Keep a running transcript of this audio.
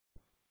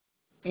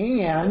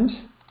and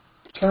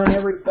turn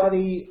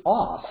everybody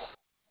off.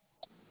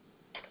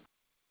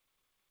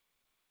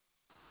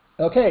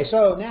 Okay,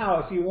 so now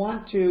if you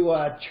want to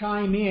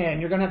chime in,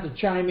 you're going to have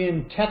to chime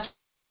in text-wise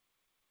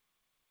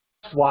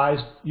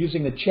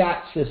using the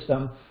chat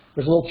system.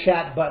 There's a little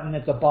chat button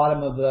at the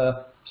bottom of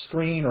the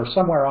screen or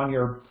somewhere on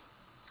your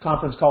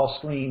conference call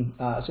screen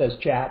says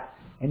chat,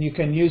 and you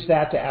can use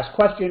that to ask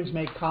questions,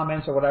 make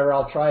comments, or whatever.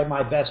 I'll try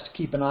my best to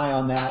keep an eye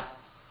on that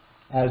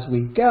as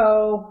we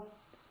go.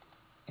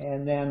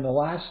 And then the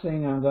last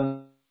thing I'm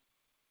going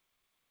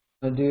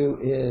to do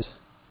is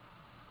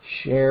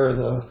share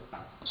the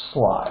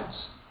slides.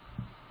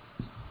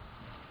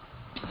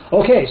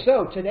 Okay,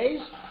 so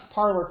today's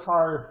Parlor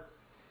Car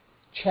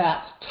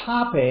chat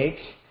topic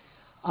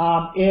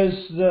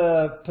is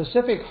the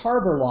Pacific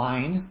Harbor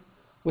Line,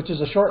 which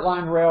is a short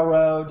line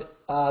railroad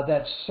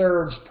that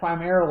serves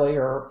primarily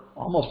or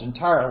almost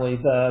entirely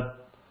the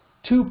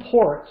two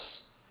ports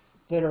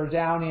that are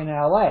down in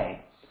LA,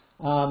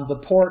 the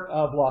Port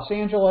of Los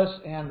Angeles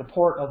and the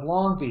Port of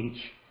Long Beach.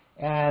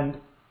 And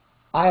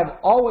I have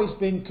always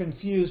been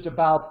confused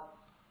about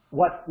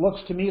what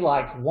looks to me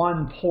like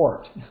one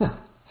port.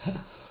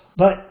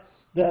 But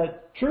the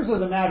truth of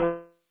the matter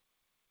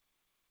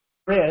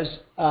is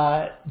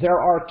there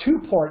are two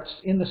ports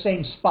in the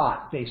same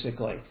spot,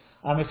 basically.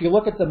 If you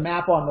look at the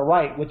map on the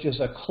right, which is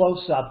a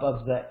close-up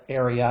of the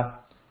area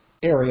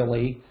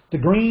aerially, the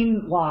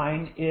green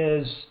line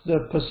is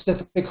the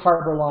Pacific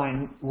Harbor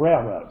Line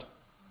Railroad.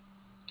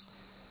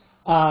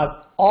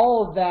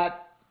 All of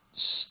that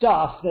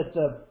stuff that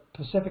the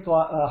Pacific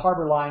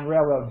Harbor Line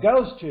Railroad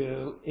goes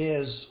to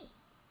is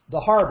the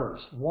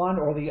harbors, one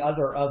or the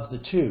other of the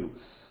two.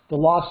 The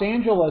Los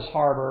Angeles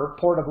Harbor,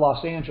 Port of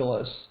Los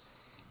Angeles,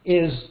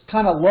 is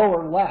kind of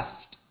lower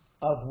left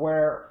of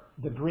where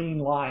the green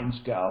lines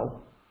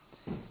go.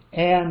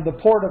 And the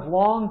Port of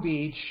Long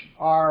Beach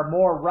are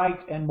more right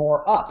and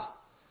more up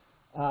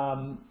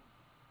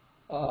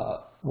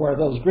where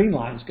those green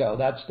lines go.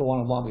 That's the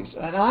one of Long Beach.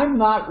 And I'm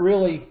not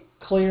really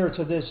clear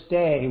to this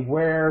day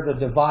where the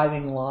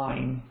dividing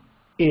line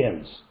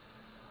is.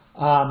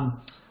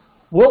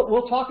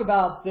 We'll talk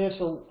about this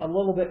a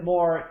little bit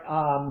more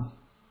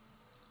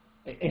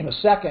in a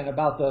second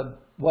about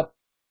what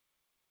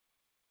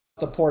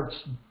the ports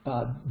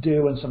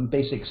do and some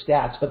basic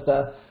stats. But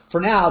for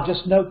now,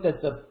 just note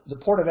that the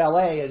Port of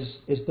L.A.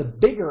 is the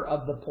bigger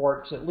of the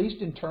ports, at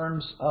least in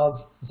terms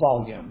of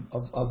volume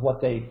of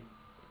what they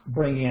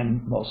bring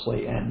in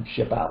mostly and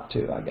ship out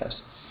too, I guess.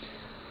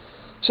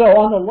 So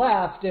on the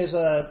left is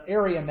an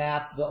area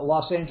map, the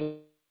Los Angeles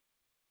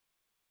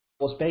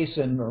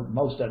Basin, or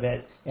most of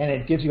it, and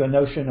it gives you a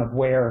notion of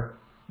where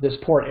this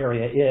port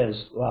area is.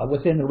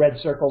 Within the red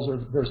circles,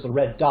 there's the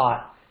red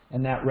dot,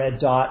 and that red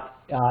dot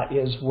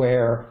is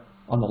where,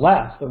 on the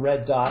left, the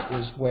red dot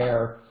is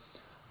where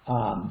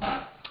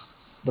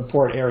the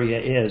port area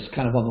is,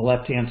 kind of on the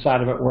left-hand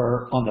side of it,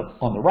 where on the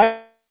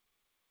right-hand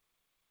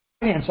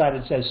side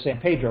it says San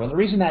Pedro. And the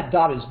reason that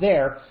dot is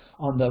there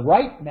on the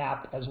right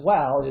map as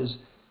well is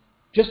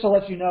just to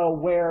let you know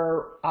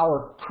where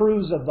our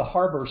cruise of the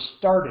harbor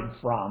started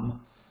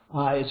from.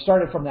 It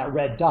started from that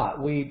red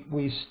dot.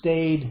 We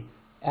stayed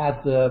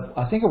at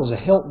I think it was a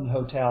Hilton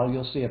hotel.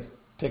 You'll see a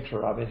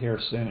picture of it here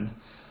soon.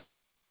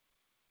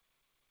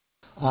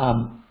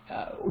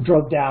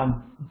 Drove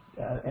down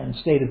and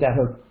stayed at that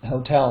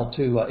hotel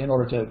in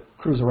order to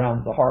cruise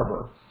around the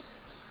harbor.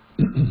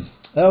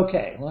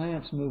 Okay,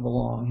 let's move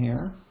along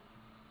here.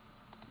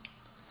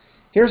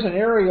 Here's an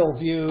aerial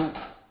view,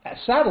 a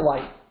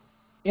satellite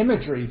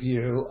imagery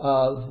view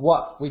of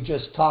what we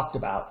just talked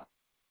about.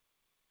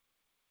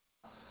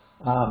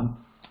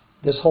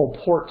 This whole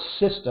port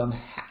system,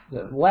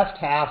 the left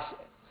half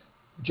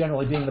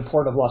generally being the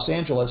Port of Los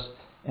Angeles,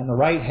 and the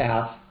right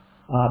half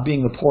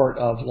being the Port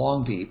of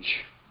Long Beach.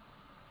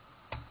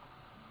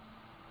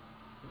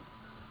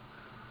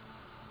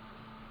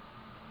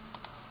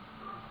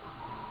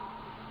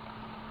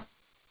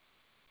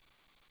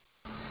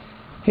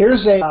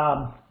 Here's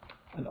an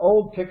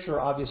old picture.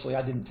 Obviously,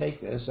 I didn't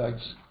take this. I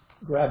just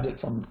grabbed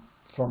it from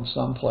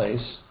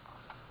someplace.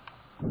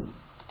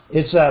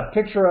 It's a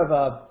picture of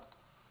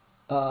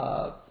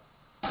a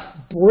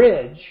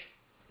bridge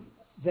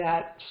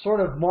that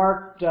sort of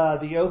marked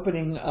the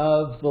opening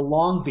of the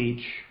Long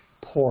Beach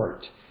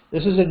port.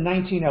 This is in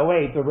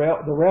 1908. The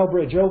rail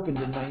bridge opened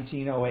in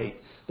 1908.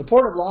 The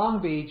Port of Long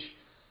Beach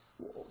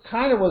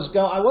kind of was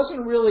I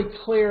wasn't really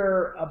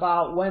clear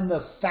about when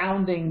the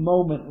founding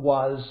moment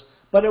was,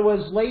 but it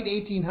was late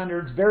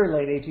 1800s, very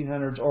late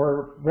 1800s,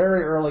 or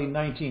very early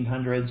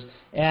 1900s.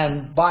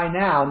 And by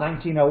now,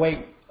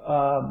 1908,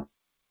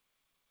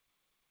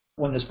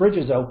 when this bridge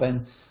is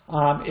open,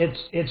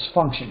 it's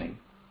functioning.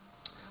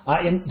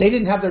 And they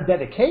didn't have their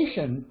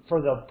dedication for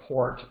the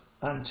port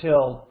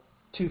until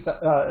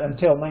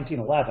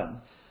 1911.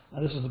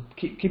 This is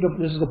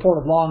the Port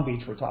of Long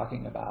Beach we're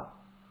talking about.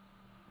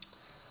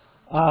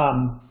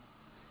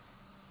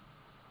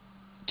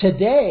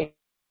 Today,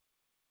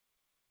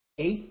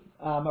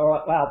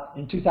 well,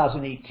 in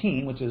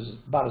 2018, which is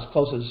about as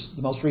close as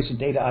the most recent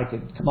data I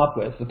could come up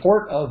with, the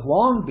Port of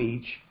Long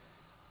Beach,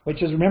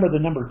 which is, remember, the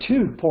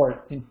 #2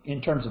 port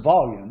in terms of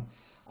volume,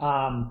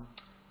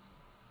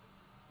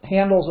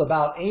 handles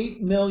about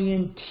 8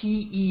 million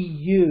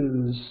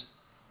TEUs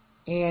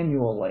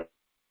annually.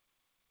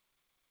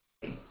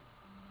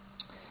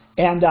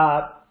 And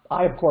I,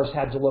 of course,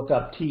 had to look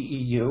up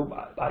TEU.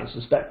 I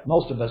suspect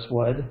most of us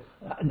would,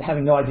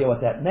 having no idea what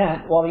that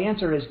meant. Well, the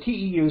answer is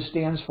TEU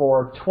stands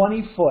for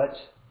 20-foot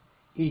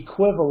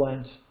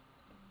equivalent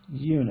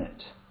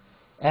unit.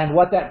 And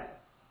what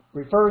that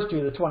refers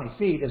to, the 20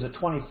 feet, is a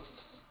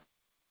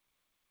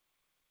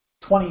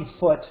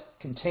 20-foot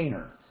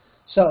container.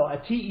 So a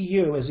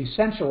TEU is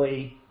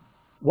essentially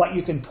what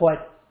you can put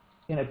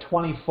in a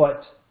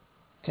 20-foot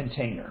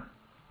container.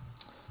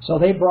 So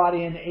they brought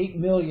in 8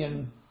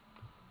 million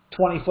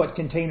 20-foot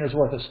containers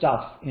worth of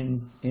stuff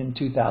in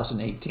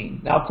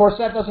 2018. Now, of course,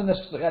 that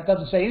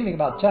doesn't say anything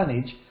about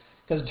tonnage,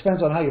 because it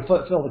depends on how you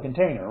fill the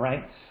container,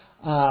 right?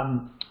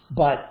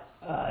 But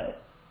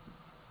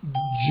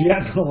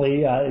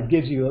generally, it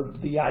gives you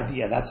the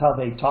idea. That's how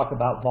they talk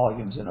about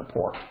volumes in a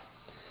port.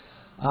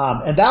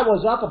 And that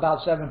was up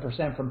about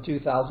 7% from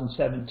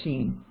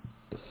 2017,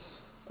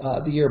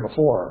 the year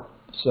before.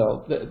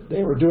 So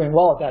they were doing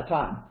well at that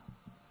time.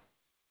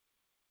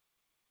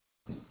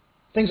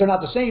 Things are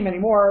not the same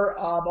anymore,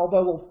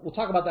 although we'll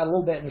talk about that a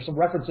little bit, and there's some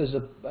references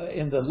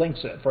in the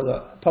links for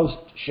the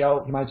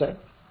post-show, you might say,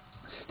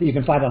 that you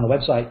can find on the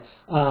website.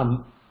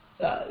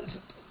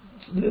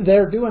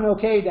 They're doing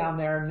okay down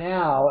there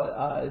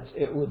now,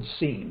 it would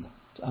seem,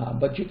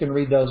 but you can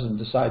read those and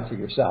decide for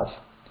yourself.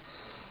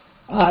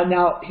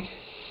 Now,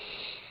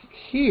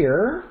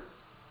 here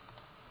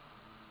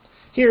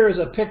is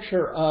a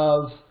picture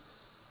of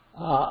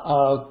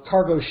a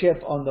cargo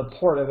ship on the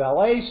Port of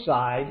L.A.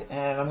 side,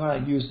 and I'm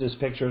going to use this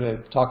picture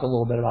to talk a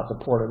little bit about the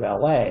Port of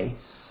L.A.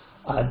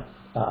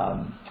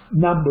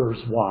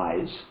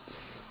 Numbers-wise.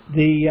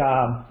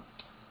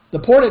 The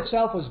port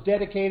itself was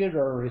dedicated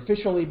or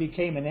officially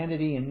became an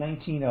entity in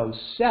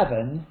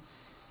 1907,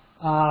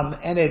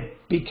 and it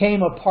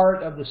became a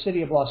part of the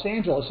city of Los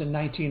Angeles in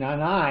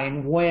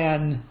 1909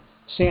 when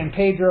San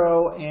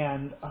Pedro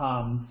and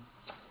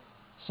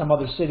some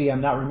other city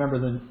I'm not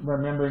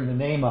remembering the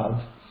name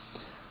of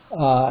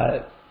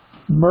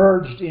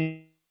merged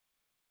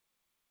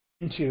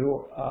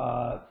into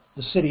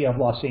the city of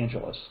Los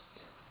Angeles.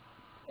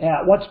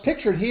 What's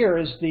pictured here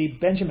is the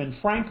Benjamin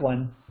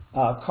Franklin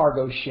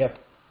cargo ship,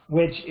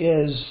 which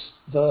is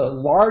the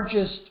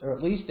largest, or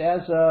at least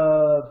as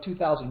of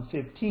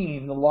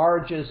 2015, the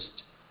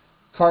largest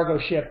cargo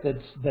ship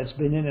that's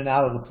been in and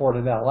out of the Port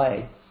of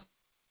L.A.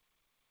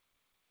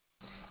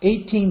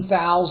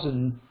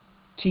 18,000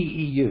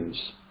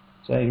 TEUs.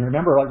 So you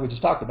remember, like we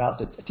just talked about,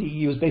 the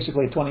TEU is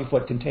basically a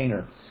 20-foot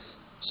container.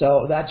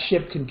 So that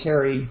ship can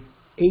carry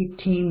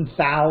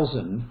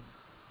 18,000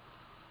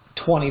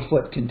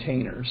 20-foot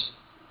containers.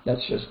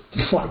 That's just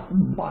like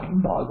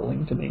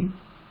mind-boggling to me.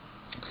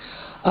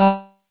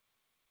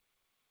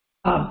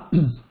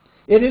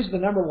 It is the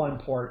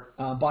 #1 port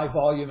by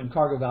volume and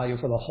cargo value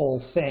for the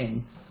whole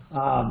thing.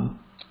 And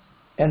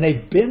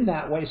they've been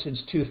that way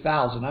since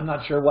 2000. I'm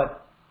not sure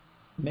what,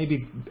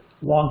 maybe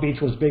Long Beach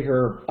was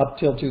bigger up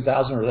till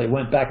 2000, or they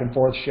went back and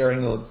forth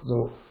sharing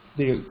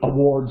the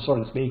award, so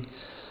to speak.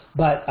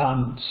 But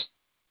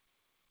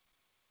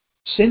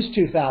since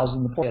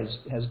 2000, the port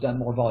has done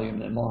more volume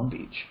than Long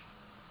Beach.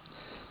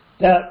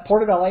 The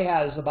Port of L.A.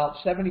 has about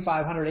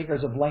 7,500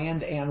 acres of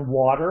land and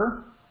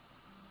water,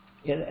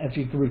 if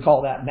you can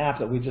recall that map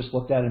that we just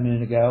looked at a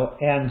minute ago,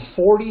 and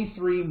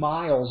 43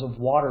 miles of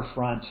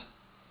waterfront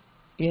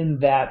in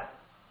that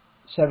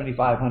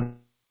 7,500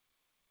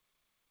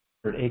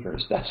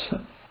 acres.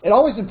 It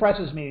always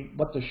impresses me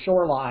what the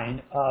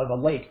shoreline of a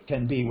lake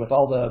can be with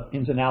all the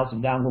ins and outs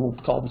and down little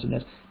culverts and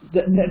this.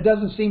 It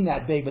doesn't seem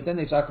that big, but then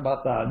they talk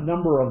about the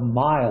number of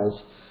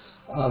miles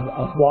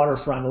of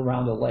waterfront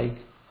around a lake.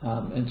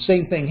 And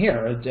same thing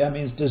here. I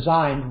mean, it's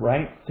designed,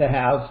 right, to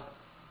have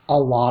a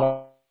lot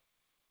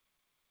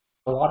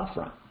of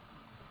waterfront.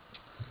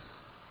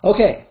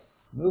 Okay,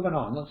 moving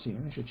on. Let's see.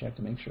 I should check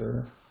to make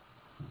sure.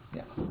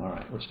 Yeah, all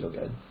right, we're still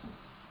good.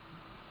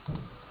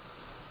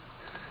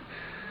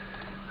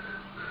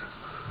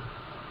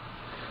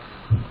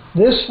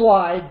 This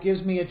slide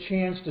gives me a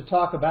chance to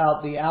talk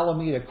about the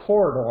Alameda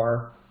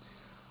Corridor,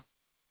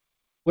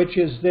 which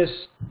is this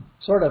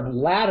sort of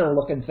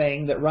ladder-looking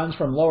thing that runs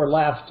from lower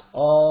left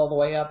all the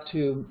way up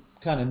to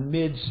kind of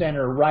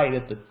mid-center right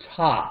at the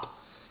top,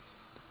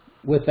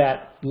 with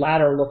that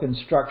ladder-looking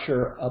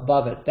structure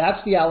above it.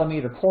 That's the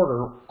Alameda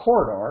Corridor,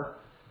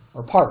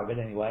 or part of it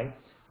anyway,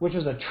 which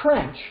is a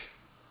trench,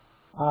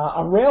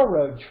 a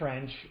railroad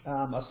trench.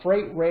 A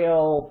freight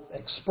rail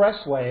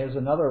expressway is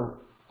another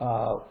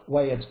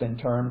way it's been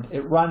termed.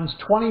 It runs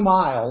 20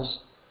 miles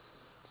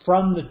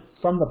from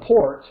the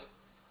port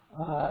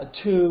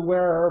to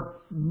where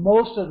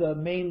most of the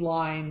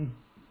mainline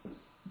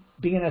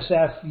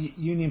BNSF,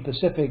 Union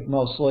Pacific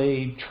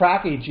mostly,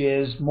 trackage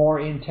is more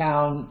in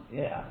town.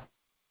 Yeah.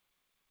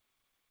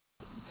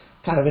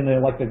 kind of in the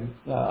like the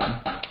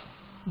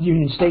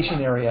Union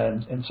Station area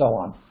and so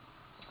on.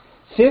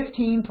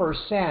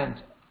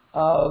 15%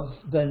 of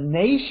the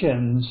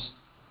nation's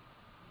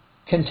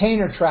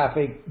container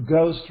traffic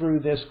goes through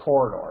this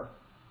corridor.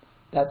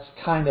 That's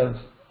kind of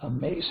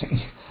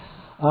amazing.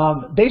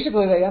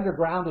 Basically, they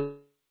undergrounded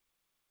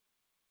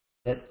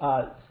it.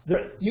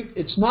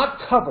 It's not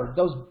covered.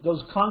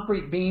 Those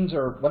concrete beams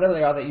or whatever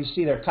they are that you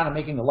see, they're kind of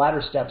making the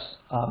ladder steps.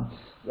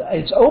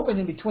 It's open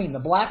in between. The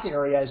black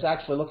area is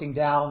actually looking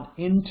down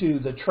into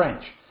the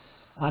trench.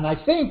 And I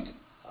think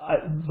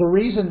the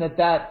reason that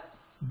that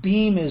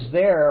beam is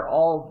there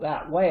all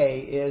that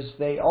way is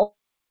they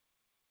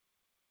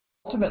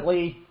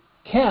ultimately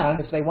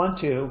can, if they want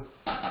to,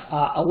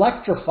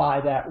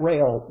 electrify that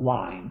rail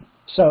line.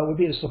 So it would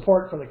be the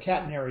support for the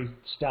catenary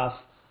stuff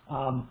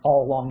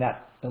all along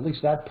that, at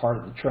least that part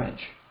of the trench.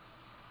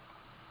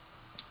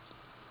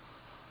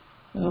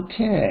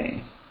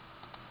 Okay.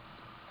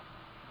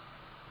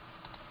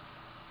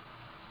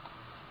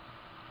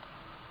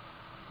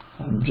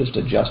 I'm just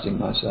adjusting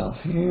myself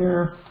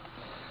here.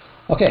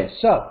 Okay,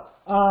 so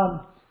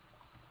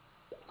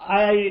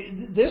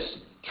this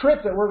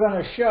trip that we're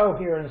going to show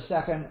here in a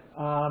second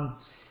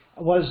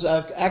was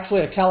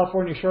actually a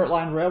California Short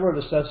Line Railroad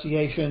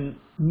Association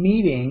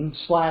meeting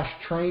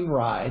 / train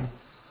ride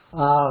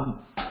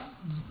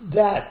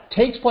that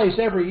takes place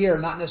every year,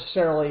 not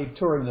necessarily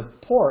touring the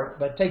port,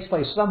 but takes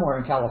place somewhere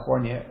in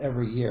California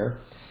every year.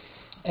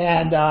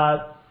 And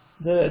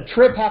the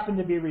trip happened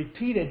to be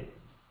repeated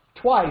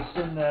twice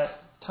in the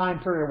time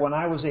period when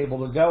I was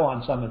able to go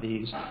on some of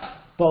these,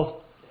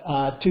 both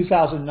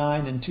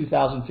 2009 and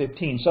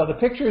 2015. So the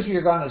pictures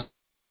you're going to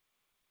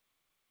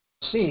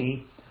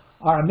see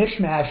are a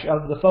mishmash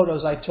of the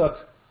photos I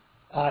took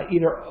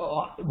either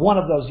one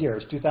of those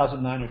years,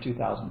 2009 or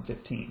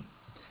 2015.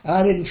 And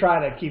I didn't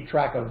try to keep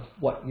track of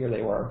what year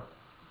they were.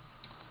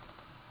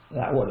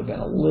 That would have been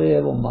a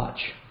little much.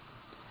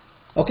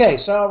 Okay,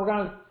 so we're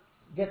going to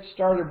get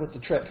started with the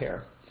trip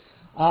here.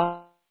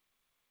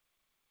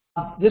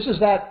 This is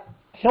that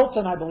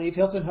Hilton, I believe,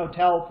 Hilton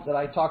Hotel that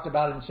I talked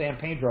about in San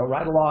Pedro,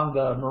 right along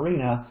the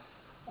marina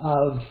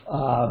of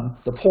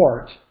the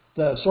port,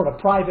 the sort of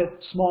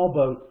private small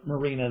boat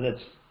marina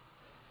that's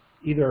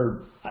either,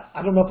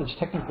 I don't know if it's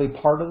technically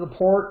part of the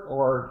port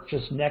or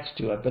just next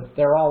to it, but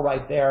they're all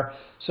right there.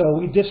 So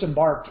we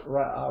disembarked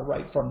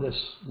right from this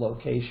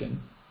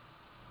location.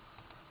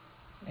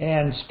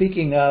 And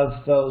speaking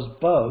of those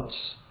boats,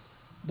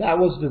 that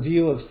was the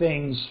view of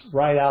things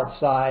right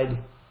outside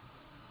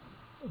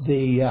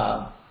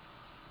the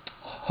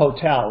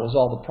hotel, was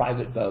all the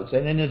private boats.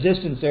 And in the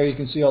distance there you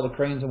can see all the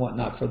cranes and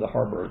whatnot for the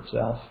harbor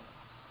itself.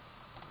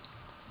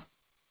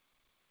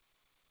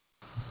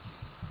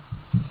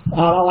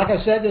 Like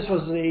I said, this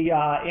was the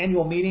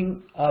annual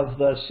meeting of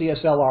the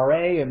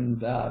CSLRA, and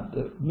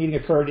the meeting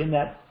occurred in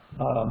that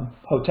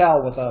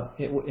hotel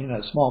in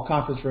a small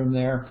conference room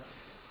there.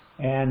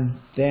 And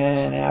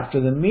then after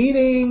the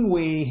meeting,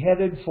 we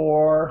headed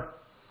for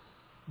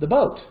the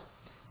boat.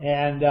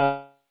 And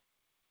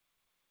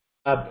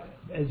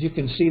as you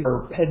can see,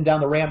 we're heading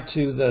down the ramp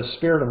to the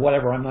Spirit of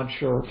whatever. I'm not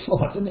sure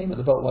what the name of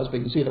the boat was, but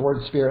you can see the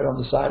word Spirit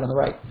on the side on the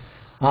right.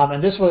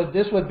 And this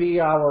would be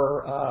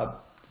our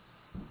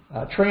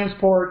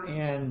transport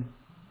and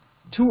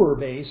tour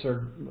base,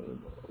 or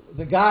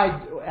the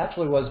guide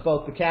actually was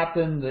both the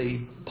captain,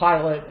 the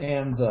pilot,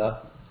 and the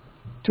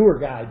tour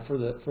guide for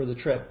the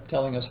trip,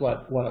 telling us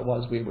what it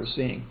was we were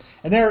seeing.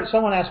 And there,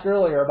 someone asked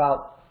earlier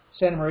about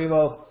Santa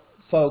Maria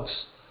folks.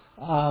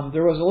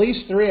 There was at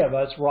least 3 of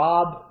us,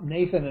 Rob,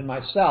 Nathan, and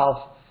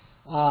myself,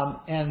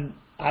 and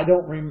I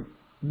don't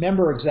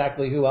remember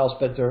exactly who else,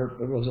 but there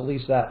was at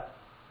least that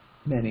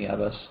many of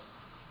us.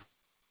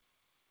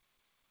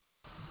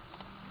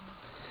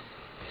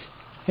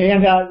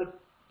 And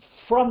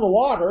from the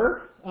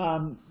water,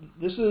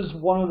 this is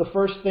one of the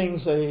first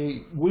things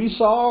we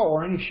saw,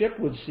 or any ship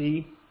would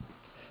see,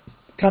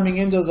 coming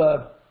into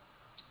the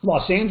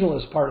Los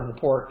Angeles part of the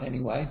port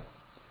anyway.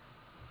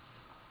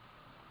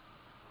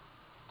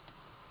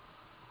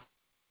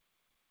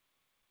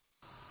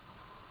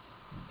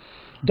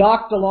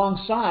 Docked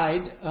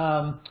alongside,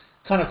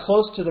 kind of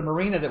close to the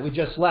marina that we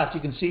just left,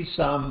 you can see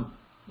some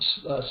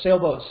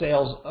sailboat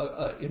sails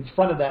in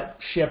front of that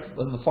ship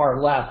on the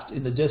far left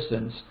in the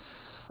distance.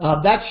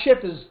 That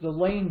ship is the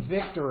Lane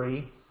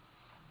Victory,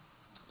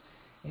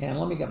 and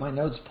let me get my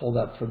notes pulled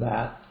up for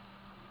that.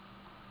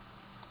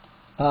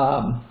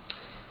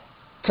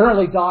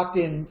 Currently docked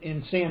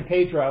in San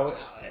Pedro.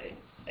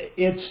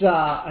 It's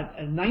a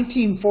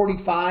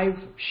 1945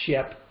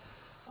 ship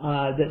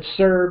that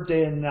served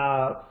in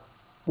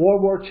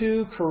World War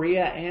II,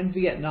 Korea, and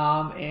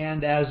Vietnam,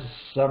 and as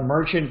a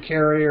merchant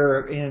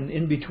carrier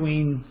in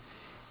between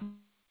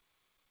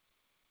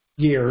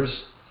years.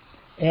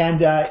 And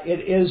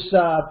it is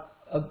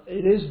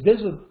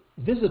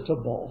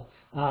visitable.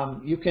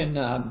 You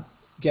can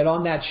get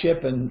on that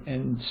ship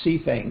and see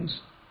things.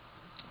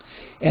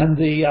 And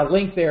the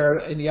link there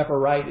in the upper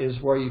right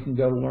is where you can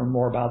go to learn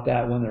more about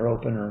that when they're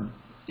open, or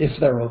if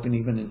they're open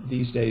even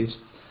these days.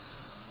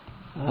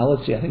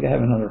 Let's see, I think I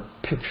have another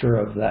picture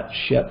of that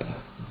ship.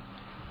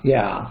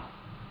 Yeah.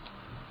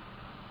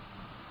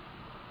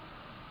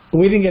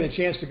 We didn't get a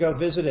chance to go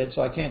visit it,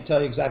 so I can't tell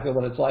you exactly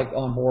what it's like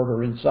on board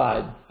or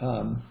inside.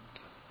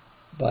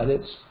 But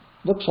it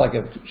looks like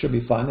it should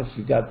be fun if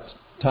you've got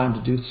time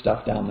to do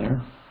stuff down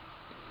there.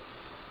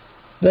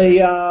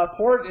 The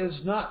port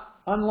is not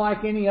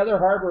unlike any other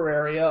harbor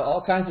area,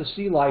 all kinds of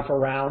sea life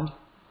around.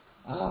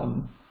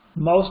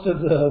 Most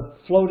of the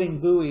floating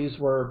buoys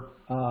were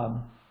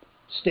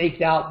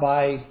staked out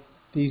by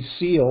these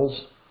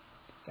seals,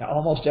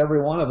 almost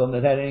every one of them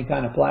that had any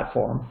kind of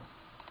platform.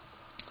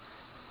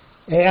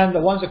 And the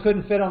ones that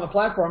couldn't fit on the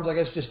platforms, I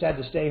guess, just had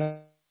to stay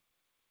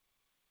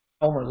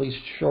home or at least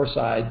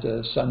shoreside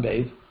to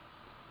sunbathe.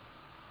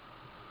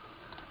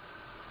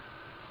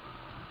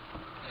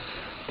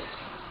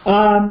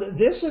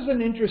 This is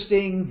an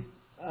interesting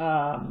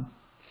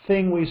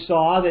thing we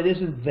saw that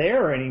isn't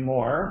there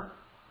anymore.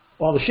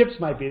 Well, the ships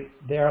might be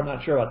there, I'm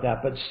not sure about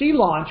that. But Sea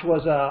Launch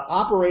was an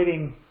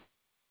operating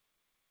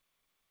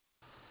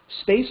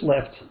space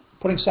lift,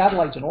 putting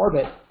satellites in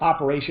orbit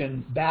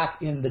operation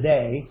back in the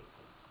day,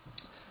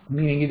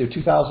 meaning either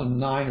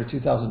 2009 or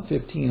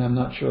 2015, I'm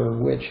not sure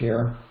which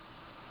here.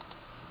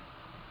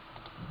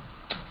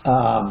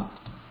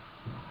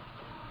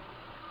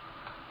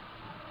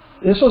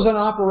 This was an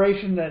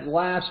operation that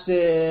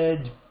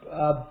lasted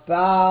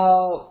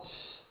about,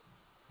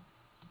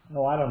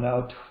 I don't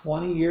know,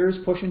 20 years,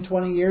 pushing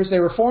 20 years. They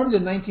were formed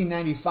in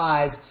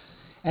 1995,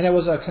 and it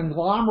was a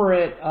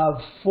conglomerate of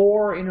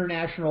 4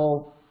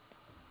 international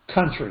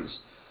countries: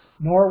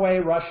 Norway,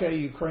 Russia,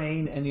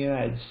 Ukraine, and the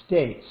United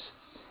States.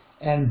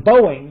 And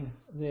Boeing,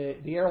 the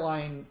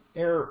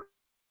aircraft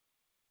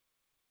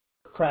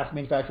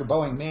manufacturer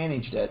Boeing,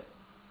 managed it.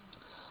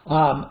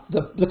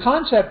 The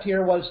concept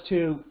here was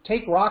to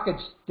take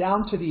rockets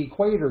down to the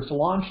equator to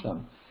launch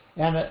them.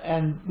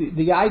 And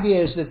the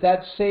idea is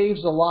that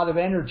saves a lot of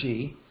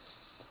energy.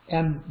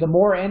 And the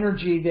more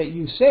energy that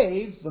you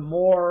save, the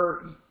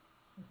more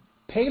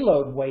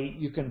payload weight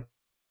you can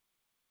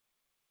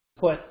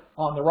put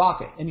on the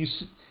rocket. And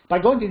by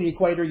going to the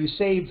equator, you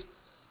save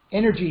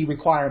energy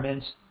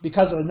requirements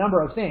because of a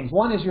number of things.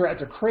 One is you're at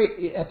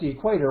the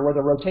equator where the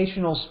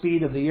rotational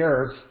speed of the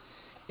Earth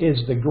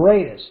is the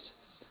greatest.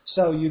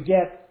 So you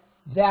get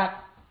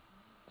that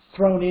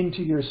thrown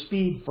into your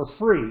speed for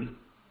free,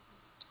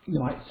 you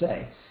might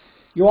say.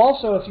 You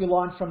also, if you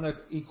launch from the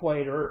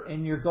equator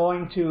and you're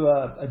going to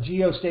a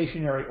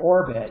geostationary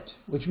orbit,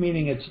 which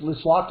meaning it's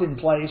locked in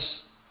place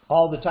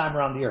all the time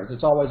around the Earth,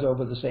 it's always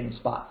over the same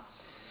spot,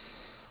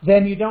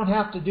 then you don't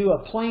have to do a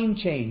plane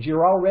change.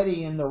 You're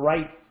already in the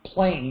right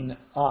plane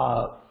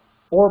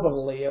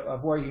orbitally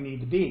of where you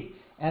need to be.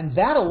 And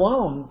that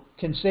alone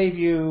can save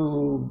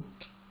you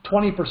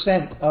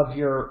 20% of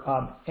your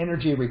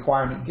energy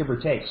requirement, give or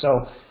take.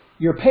 So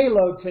your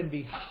payload can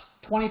be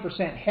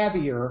 20%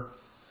 heavier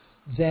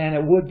than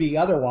it would be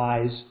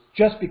otherwise,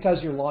 just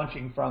because you're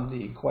launching from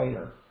the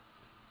equator.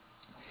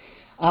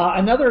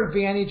 Another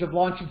advantage of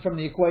launching from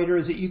the equator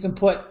is that you can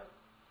put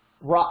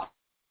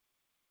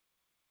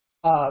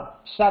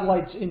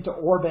satellites into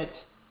orbit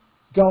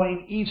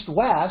going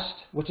east-west,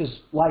 which is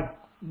like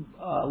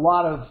a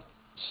lot of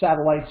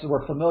satellites that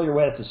we're familiar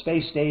with, the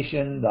space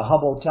station, the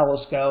Hubble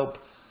telescope,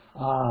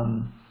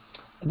 and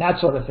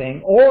that sort of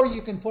thing. Or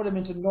you can put them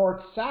into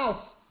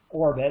north-south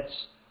orbits.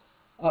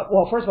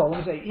 Well, first of all,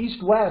 let me say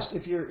east-west.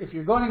 If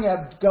you're going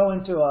to go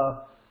into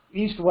a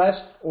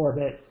east-west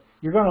orbit,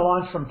 you're going to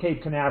launch from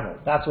Cape Canaveral.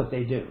 That's what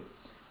they do.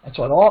 That's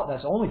the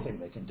only thing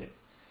they can do.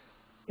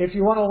 If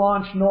you want to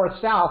launch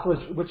north-south,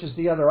 which is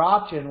the other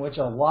option, which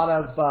a lot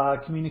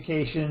of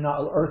communication,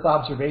 Earth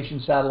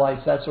observation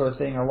satellites, that sort of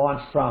thing, are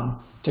launched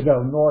from, to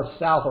go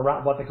north-south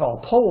around what they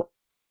call polar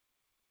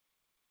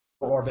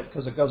orbit,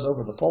 because it goes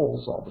over the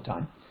poles all the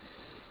time.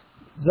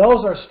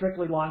 Those are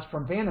strictly launched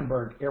from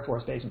Vandenberg Air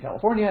Force Base in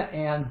California,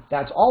 and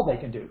that's all they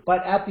can do.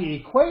 But at the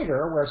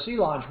equator, where Sea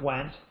Launch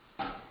went,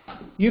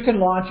 you can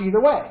launch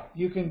either way.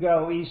 You can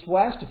go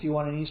east-west if you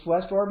want an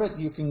east-west orbit.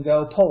 You can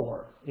go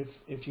polar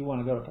if you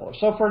want to go to polar.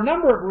 So for a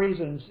number of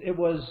reasons, it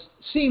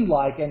seemed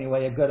like,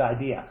 anyway, a good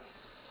idea.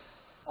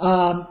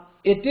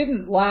 It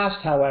didn't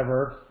last,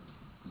 however.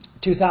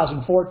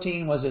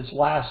 2014 was its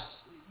last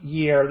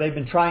year. They've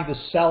been trying to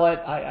sell it.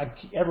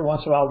 Every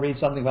once in a while I'll read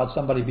something about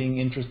somebody being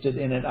interested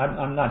in it.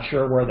 I'm not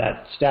sure where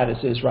that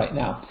status is right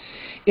now.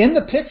 In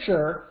the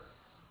picture,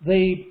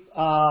 the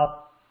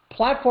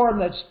platform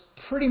that's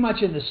pretty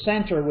much in the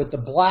center with the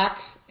black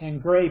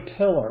and gray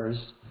pillars,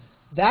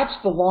 that's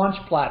the launch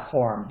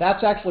platform.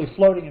 That's actually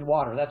floating in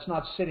water. That's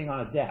not sitting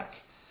on a deck.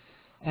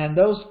 And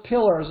those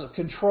pillars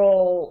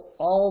control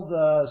all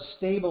the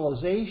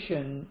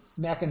stabilization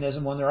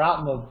mechanism when they're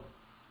out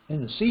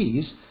in the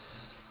seas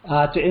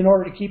in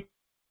order to keep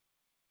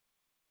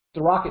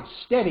the rocket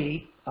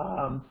steady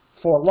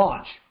for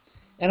launch.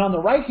 And on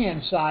the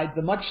right-hand side,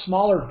 the much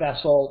smaller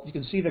vessel, you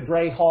can see the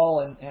gray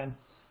hull and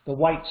the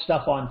white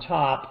stuff on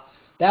top.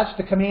 That's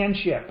the command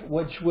ship,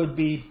 which would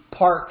be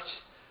parked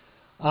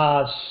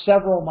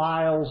several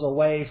miles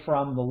away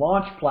from the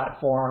launch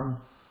platform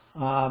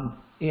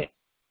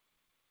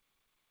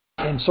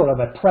in sort of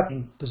a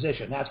prepping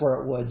position. That's where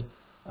it would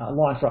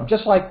launch from.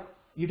 Just like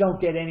you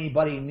don't get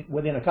anybody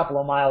within a couple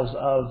of miles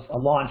of a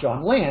launch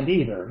on land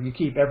either. You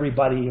keep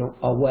everybody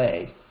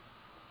away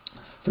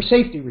for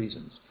safety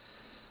reasons.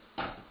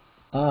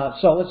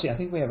 So let's see, I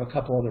think we have a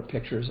couple other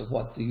pictures of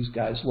what these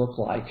guys look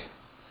like.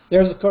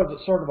 There's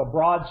sort of a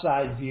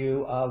broadside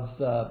view of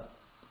the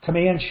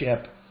command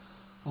ship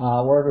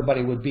where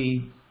everybody would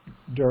be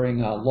during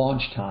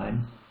launch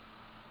time.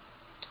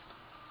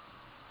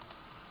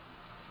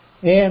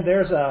 And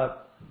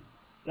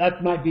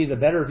that might be the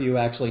better view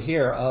actually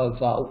here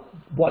of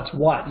what's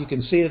what. You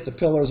can see that the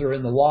pillars are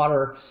in the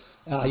water.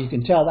 You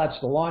can tell that's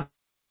the launch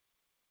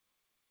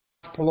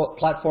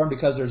platform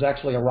because there's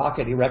actually a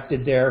rocket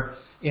erected there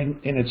in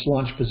its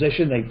launch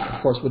position. They,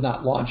 of course, would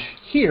not launch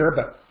here,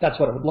 but that's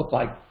what it would look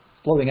like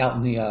floating out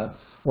in the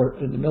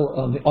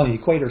middle on the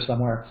equator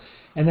somewhere.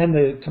 And then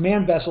the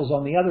command vessels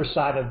on the other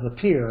side of the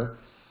pier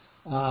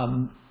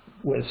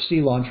with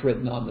sea launch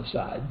written on the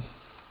side.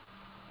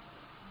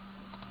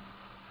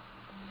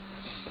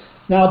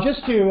 Now,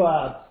 just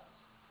to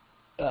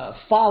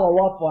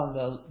follow up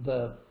on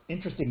the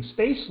interesting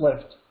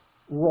spacelift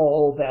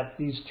role that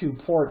these two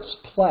ports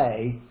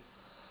play,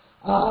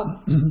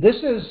 this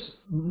is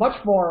much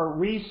more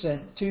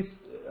recent.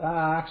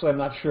 Actually, I'm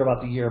not sure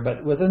about the year,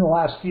 but within the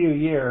last few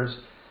years,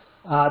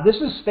 this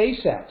is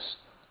SpaceX.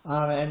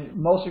 And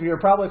most of you are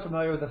probably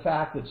familiar with the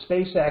fact that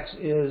SpaceX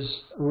is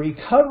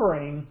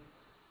recovering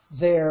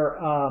their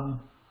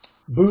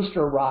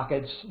booster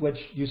rockets, which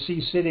you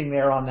see sitting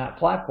there on that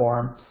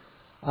platform.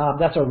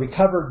 That's a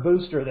recovered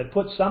booster that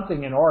put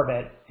something in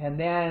orbit and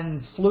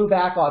then flew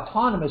back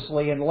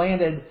autonomously and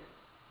landed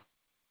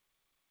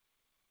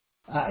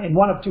in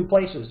one of two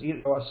places,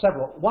 or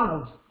one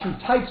of two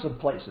types of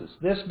places.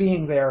 This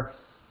being their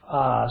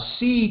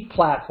sea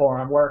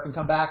platform, where it can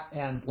come back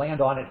and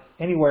land on it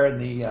anywhere in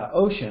the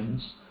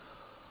oceans.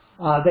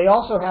 They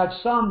also have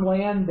some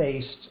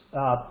land-based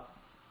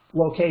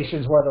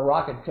locations where the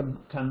rocket can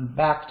come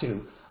back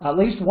to. At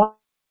least one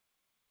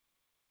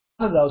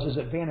of those is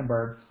at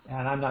Vandenberg,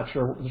 and I'm not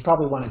sure. There's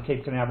probably one at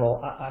Cape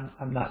Canaveral.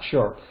 I'm not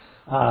sure.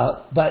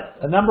 But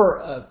a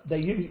number,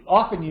 they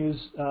often use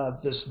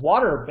this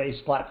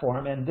water-based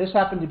platform, and this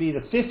happened to be the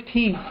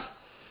 15th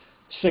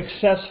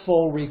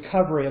successful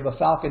recovery of a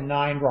Falcon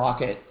 9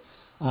 rocket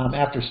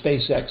after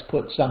SpaceX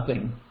put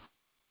something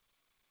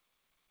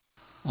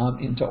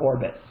into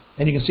orbit.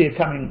 And you can see it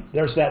coming.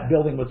 There's that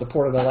building with the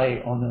Port of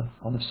L.A.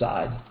 on the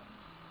side.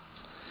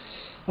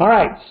 All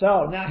right,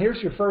 so now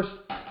here's your first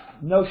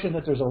notion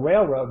that there's a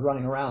railroad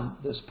running around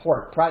this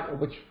port,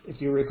 which,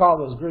 if you recall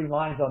those green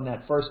lines on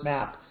that first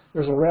map,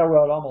 there's a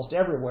railroad almost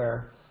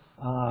everywhere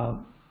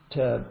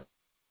to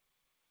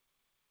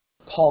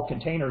haul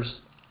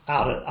containers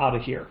out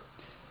of here.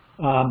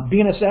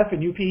 BNSF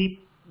and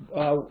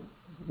UP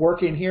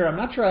work in here. I'm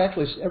not sure I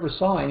actually ever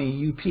saw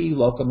any UP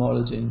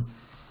locomotives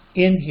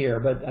in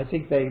here, but I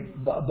think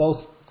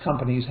both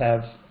companies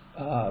have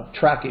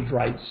trackage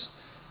rights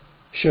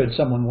should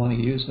someone want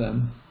to use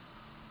them.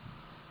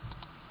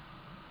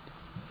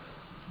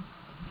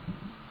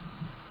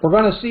 We're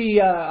going to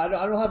see, I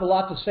don't have a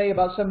lot to say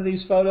about some of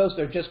these photos.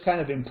 They're just kind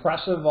of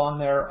impressive on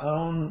their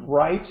own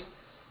right.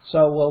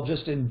 So we'll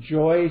just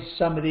enjoy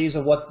some of these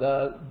of what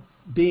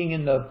being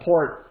in the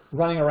port,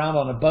 running around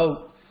on a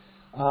boat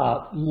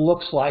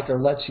looks like or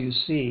lets you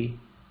see.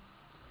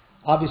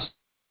 Obviously,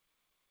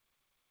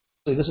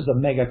 this is a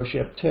mega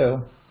ship too.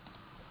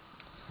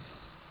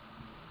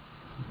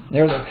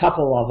 There's a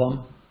couple of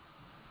them.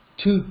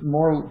 Two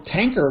more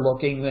tanker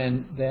looking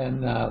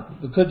than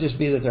it could just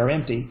be that they're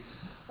empty.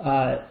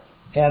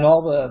 And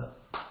all the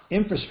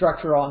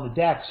infrastructure on the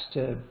decks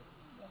to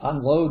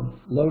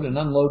load and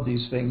unload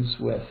these things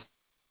with.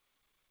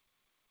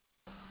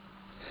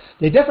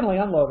 They definitely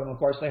unload them, of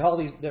course. They haul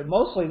these.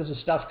 Mostly this is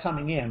stuff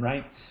coming in,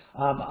 right?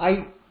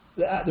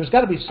 There's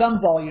got to be some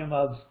volume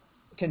of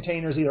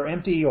containers, either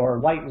empty or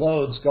light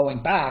loads,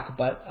 going back.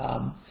 But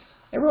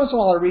every once in a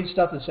while, I read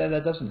stuff that says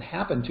that doesn't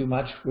happen too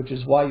much, which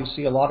is why you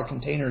see a lot of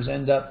containers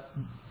end up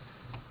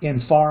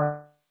in farms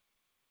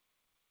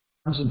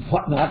and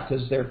whatnot,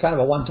 because they're kind of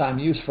a one-time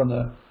use from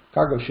the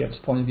cargo ship's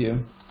point of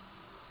view.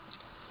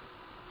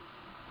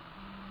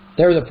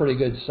 There's a pretty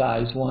good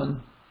size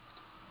one.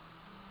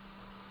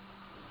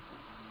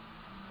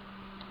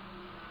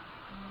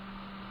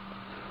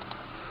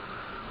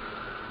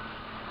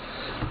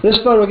 This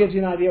photo gives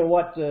you an idea of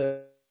what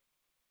the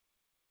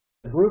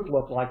group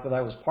looked like that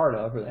I was part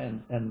of,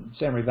 and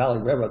San Maria Valley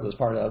Railroad was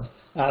part of.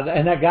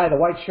 And that guy, the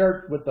white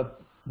shirt with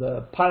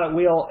the pilot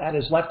wheel at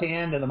his left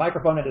hand and the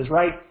microphone at his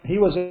right, he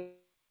was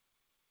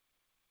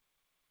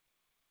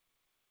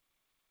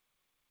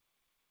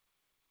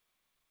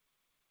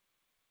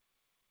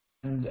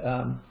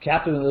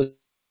captain of the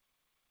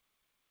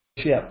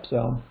ship,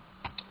 so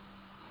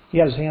he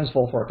had his hands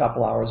full for a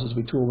couple hours as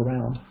we tooled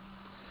around.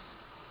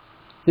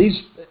 These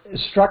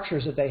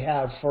structures that they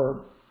have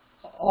for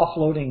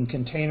offloading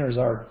containers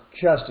are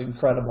just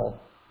incredible.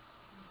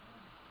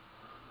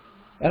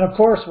 And of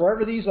course,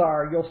 wherever these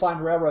are, you'll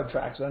find railroad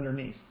tracks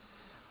underneath.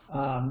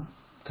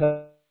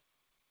 Because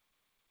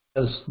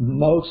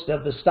most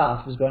of the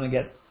stuff is going to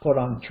get put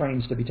on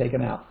trains to be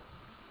taken out.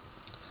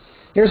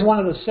 Here's one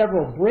of the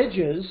several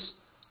bridges.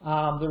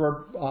 There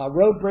were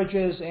road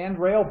bridges and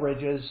rail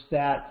bridges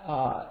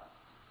that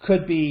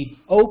could be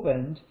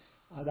opened.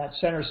 That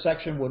center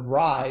section would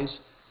rise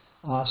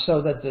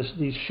so that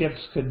these ships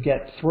could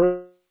get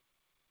through.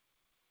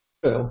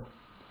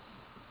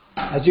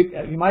 As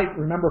you might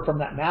remember from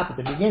that map at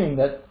the beginning,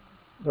 that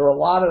there are a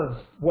lot of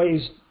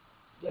ways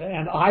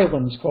and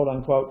islands, quote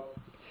unquote,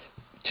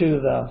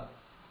 to the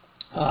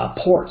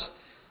port.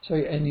 So,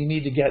 and you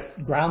need to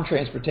get ground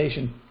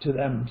transportation to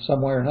them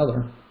some way or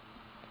another.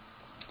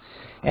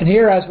 And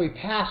here, as we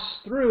pass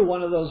through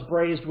one of those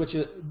bridges, which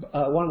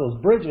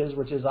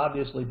has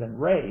obviously been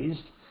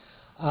raised,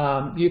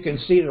 you can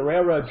see the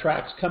railroad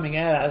tracks coming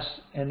at us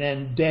and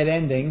then dead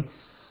ending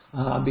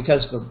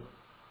because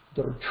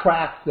the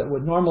track that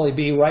would normally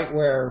be right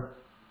where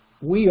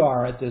we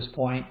are at this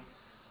point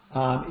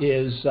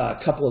is a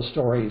couple of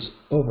stories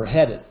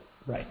overheaded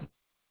right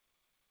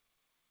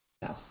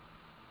now.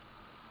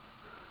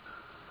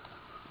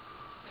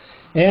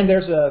 And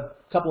there's a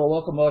couple of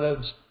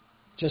locomotives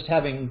just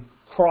having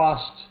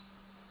crossed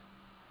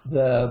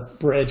the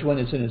bridge when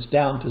it's in its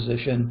down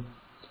position,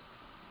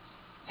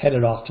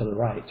 headed off to the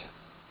right.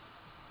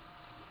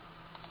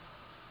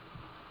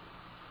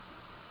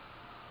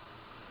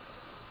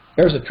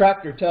 There's a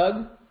tractor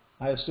tug.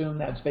 I assume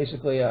that's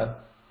basically a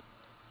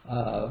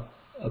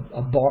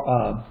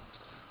bar,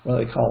 what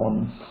do they call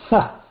them?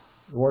 Ha!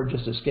 The word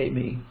just escaped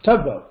me.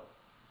 Tugboat.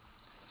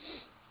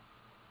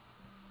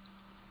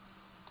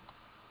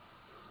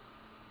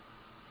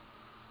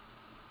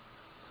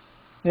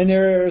 And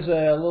there's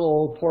a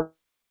little Port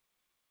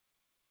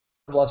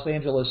of Los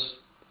Angeles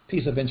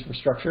piece of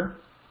infrastructure.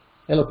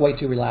 They look way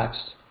too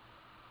relaxed.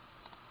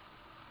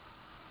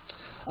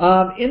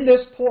 In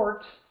this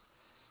port,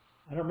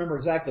 I don't remember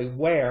exactly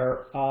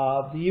where,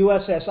 the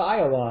USS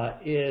Iowa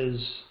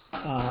is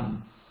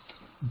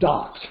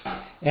docked.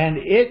 And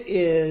it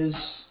is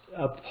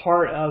a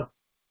part of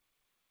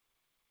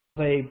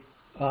a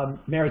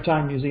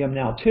maritime museum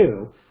now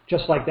too,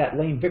 just like that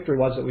Lane Victory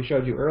was that we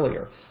showed you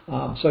earlier.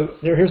 So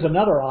here's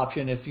another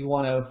option if you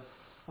want to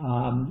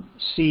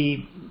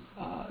see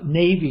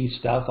Navy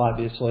stuff,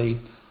 obviously.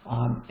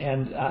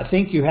 And I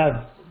think you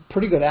have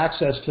pretty good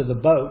access to the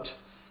boat,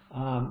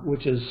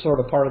 which is sort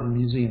of part of the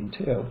museum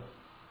too.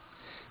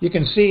 You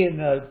can see in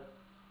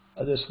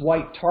this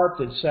white tarp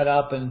that's set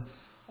up and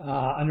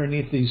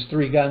underneath these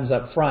three guns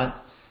up front,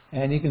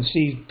 and you can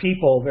see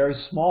people, very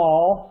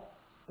small,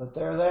 but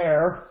they're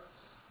there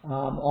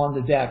on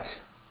the deck,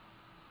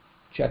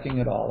 checking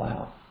it all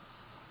out.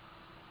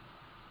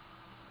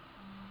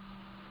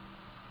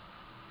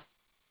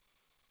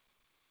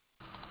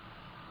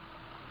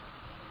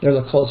 There's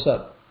a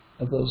close-up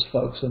of those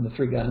folks and the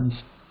three guns.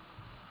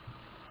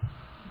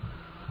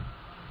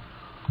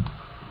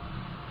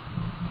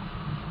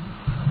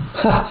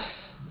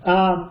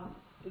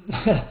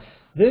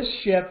 This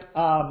ship,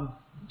 I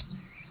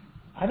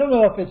don't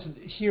know if it's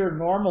here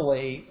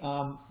normally,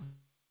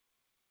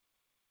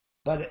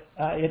 but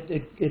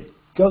it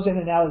goes in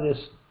and out of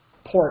this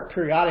port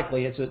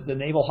periodically. It's the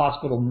Naval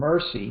Hospital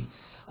Mercy.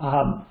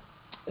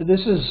 This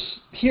is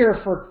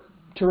here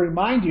to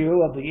remind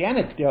you of the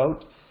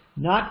anecdote.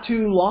 Not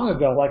too long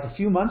ago, like a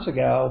few months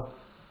ago,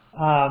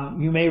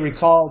 you may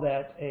recall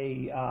that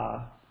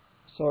a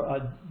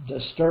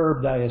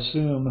disturbed, I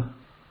assume,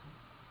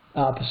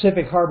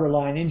 Pacific Harbor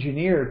Line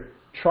engineer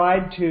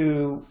tried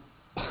to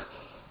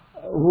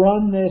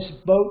run this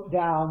boat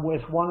down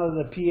with one of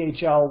the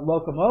PHL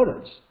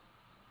locomotives.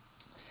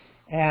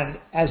 And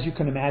as you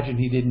can imagine,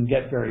 he didn't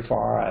get very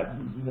far,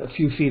 a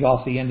few feet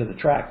off the end of the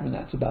track, and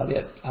that's about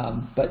it.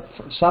 But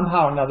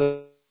somehow or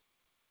another,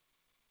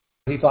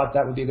 he thought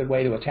that would be a good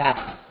way to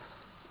attack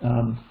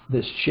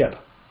this ship.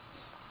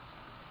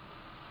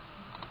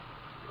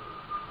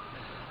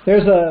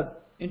 There's an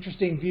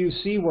interesting view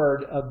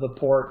seaward of the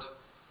port.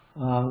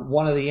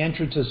 One of the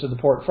entrances to the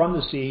port from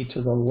the sea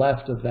to the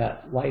left of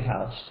that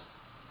lighthouse.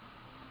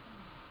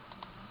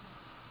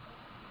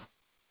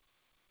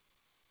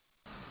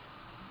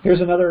 Here's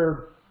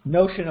another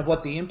notion of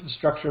what the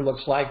infrastructure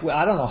looks like.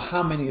 I don't know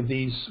how many of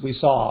these we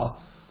saw,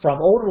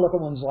 from older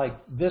looking ones like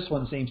this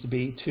one seems to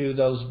be, to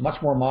those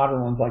much more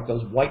modern ones like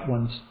those white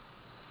ones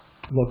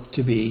look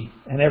to be,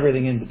 and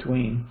everything in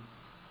between.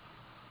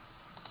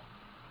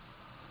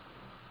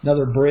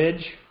 Another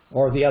bridge,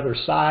 or the other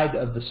side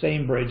of the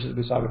same bridge that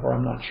we saw before,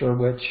 I'm not sure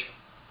which.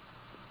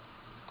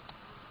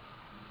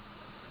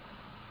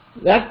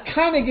 That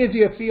kind of gives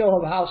you a feel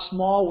of how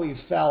small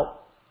we felt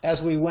as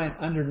we went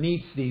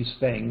underneath these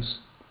things.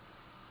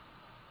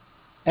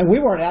 And we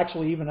weren't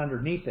actually even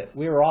underneath it.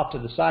 We were off to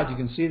the side. You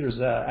can see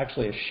there's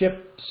actually a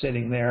ship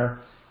sitting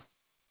there.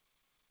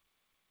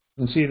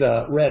 You can see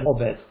the red a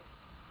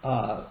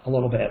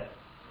little bit.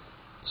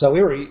 So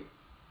we were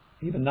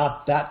even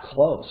not that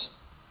close.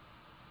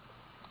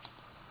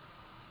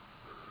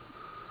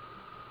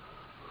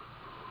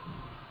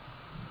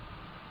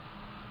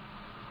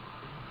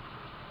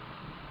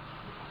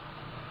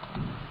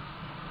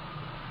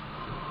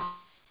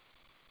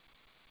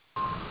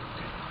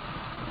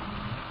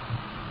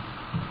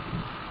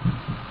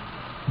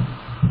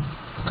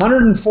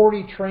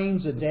 140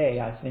 trains a day,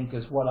 I think,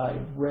 is what I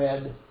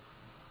read,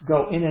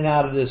 go in and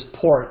out of this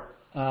port.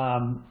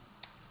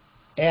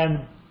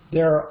 And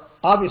they're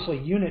obviously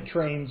unit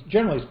trains,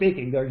 generally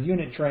speaking, they're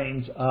unit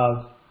trains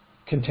of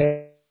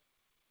containers.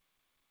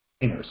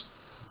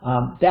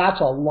 That's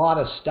a lot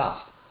of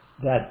stuff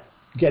that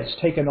gets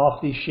taken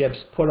off these ships,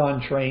 put on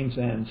trains,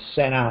 and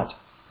sent out.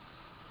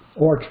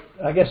 Or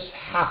I guess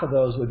half of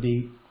those would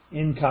be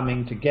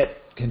incoming to get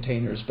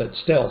containers, but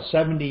still,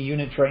 70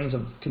 unit trains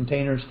of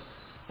containers,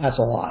 that's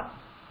a lot.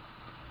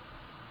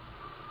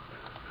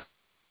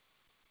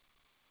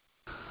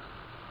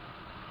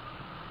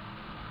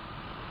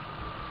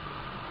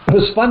 It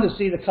was fun to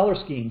see the color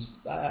schemes.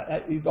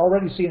 You've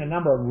already seen a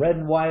number of red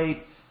and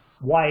white,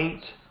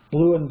 white,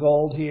 blue and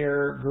gold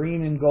here,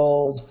 green and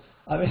gold.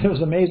 I mean, it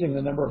was amazing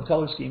the number of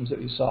color schemes that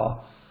we saw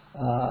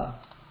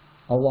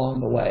along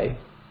the way.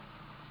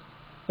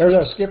 There's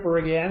our skipper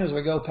again as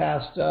we go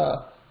past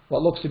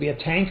what looks to be a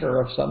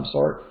tanker of some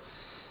sort.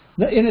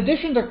 In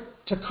addition to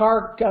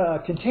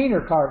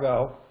container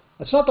cargo,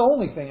 that's not the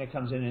only thing that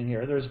comes in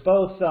here. There's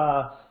both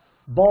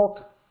bulk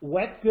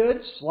wet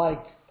goods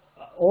like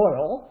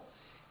oil,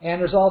 and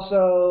there's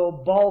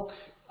also bulk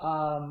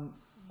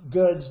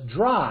goods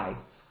dry,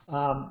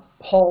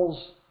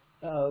 hulls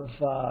of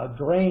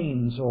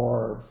grains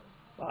or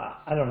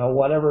I don't know,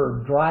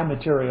 whatever dry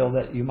material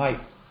that you might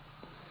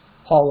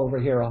haul over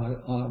here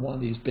on one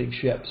of these big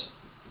ships.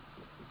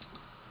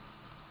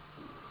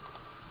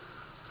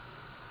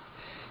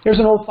 Here's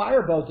an old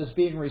fireboat that's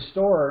being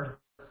restored.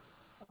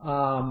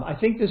 I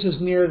think this is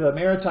near the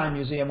Maritime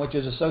Museum, which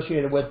is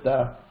associated with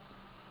the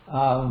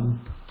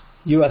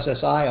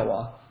USS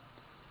Iowa.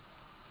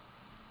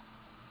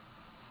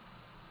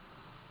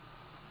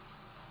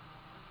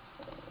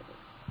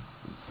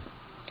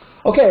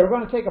 Okay, we're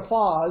going to take a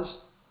pause.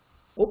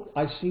 Oh,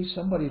 I see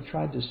somebody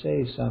tried to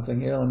say something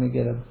here.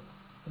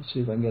 Let's see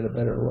if I can get a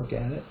better look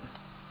at it.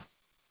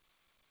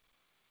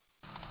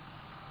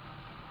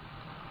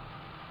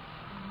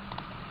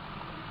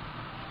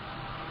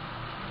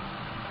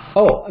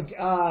 Oh,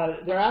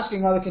 they're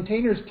asking, are the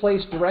containers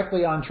placed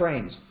directly on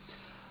trains?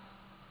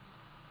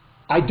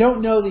 I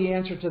don't know the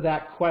answer to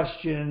that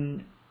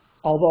question,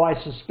 although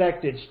I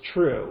suspect it's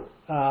true,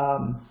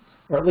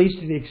 or at least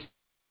to the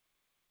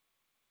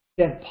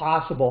extent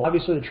possible.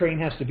 Obviously, the train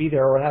has to be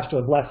there, or it has to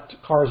have left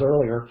cars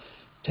earlier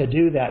to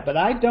do that. But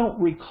I don't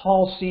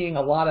recall seeing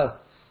a lot of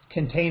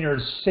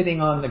containers sitting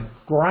on the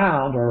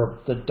ground or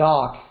the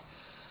dock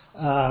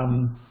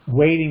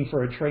waiting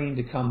for a train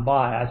to come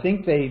by. I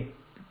think they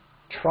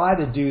try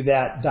to do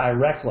that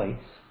directly.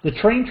 The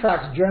train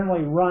tracks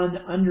generally run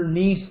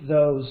underneath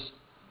those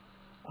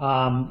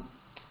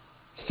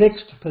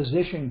fixed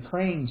position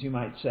cranes, you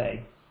might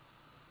say.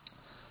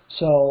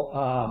 So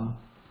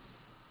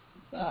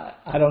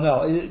I don't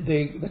know.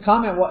 The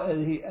comment,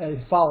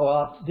 follow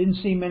up, didn't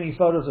see many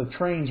photos of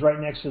trains right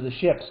next to the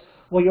ships.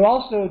 Well, you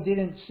also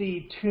didn't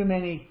see too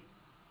many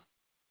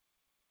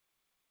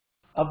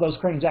of those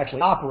cranes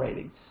actually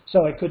operating.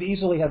 So it could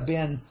easily have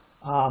been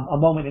a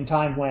moment in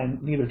time when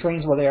neither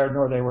trains were there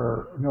nor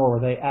were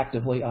they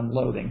actively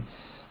unloading.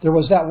 There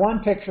was that one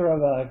picture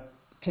of a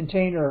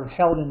container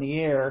held in the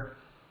air,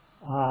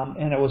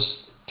 and it was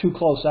too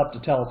close up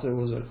to tell if there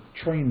was a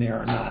train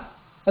there or not.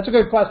 That's a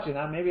good question.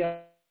 Maybe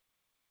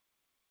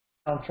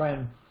I'll try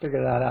and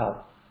figure that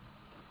out.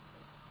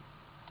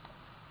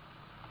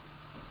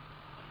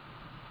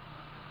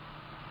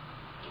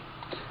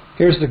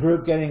 Here's the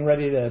group getting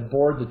ready to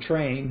board the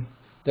train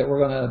that we're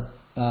going to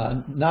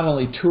not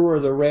only tour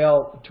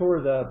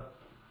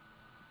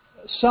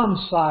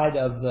some side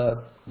of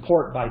the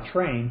port by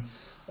train,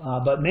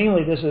 but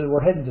mainly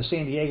we're heading to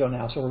San Diego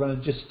now, so we're going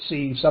to just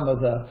see some of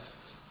the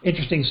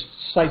interesting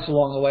sights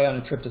along the way on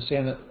a trip to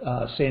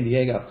San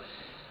Diego.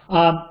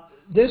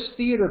 This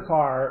theater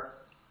car,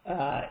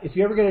 if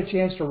you ever get a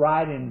chance to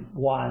ride in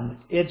one,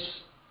 it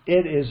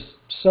is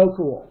so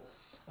cool.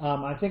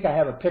 I think I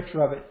have a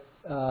picture of it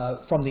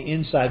from the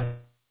inside.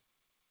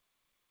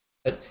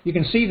 You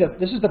can see that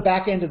this is the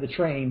back end of the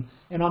train,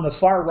 and on the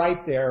far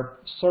right there,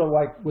 sort of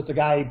like with the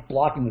guy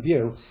blocking the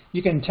view,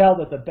 you can tell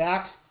that the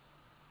back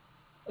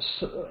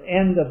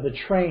end of the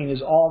train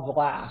is all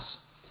glass.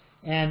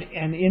 And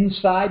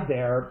inside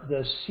there,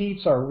 the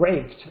seats are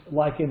raked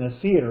like in a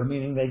theater,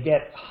 meaning they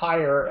get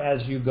higher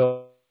as you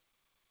go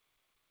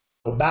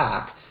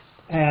back.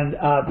 And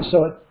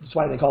so that's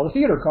why they call it a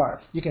theater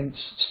car. You can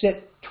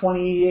sit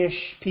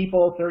 20-ish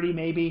people, 30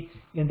 maybe,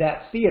 in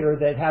that theater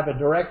that have a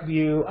direct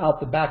view out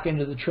the back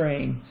end of the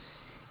train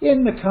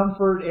in the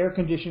comfort,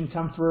 air-conditioned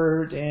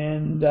comfort,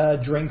 and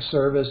drink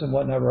service and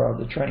whatever of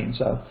the train.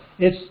 So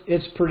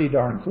it's pretty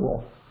darn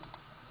cool.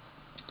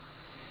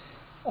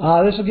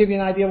 This will give you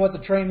an idea what the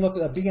train looked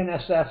like. The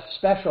BNSF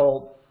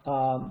Special,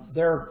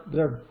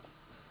 they're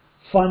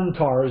fun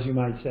cars, you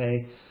might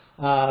say,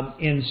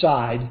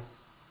 inside.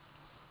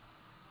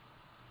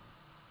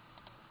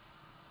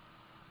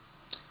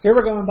 Here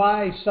we're going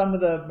by some of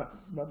the,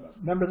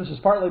 remember this is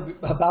partly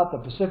about the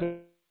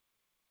Pacific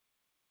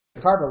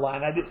Harbor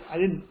Line. I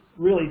didn't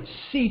really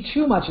see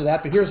too much of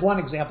that, but here's one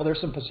example.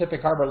 There's some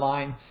Pacific Harbor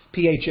Line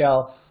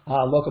PHL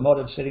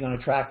locomotives sitting on a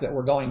track that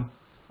we're going.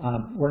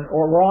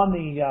 We're on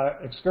the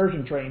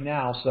excursion train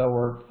now, so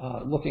we're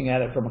looking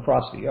at it from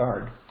across the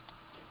yard.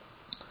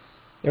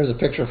 There's a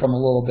picture from a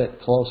little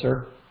bit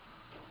closer.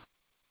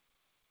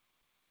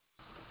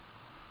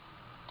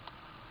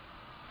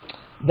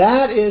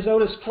 That is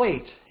Otis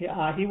Plate.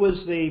 He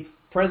was the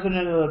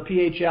president of the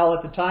PHL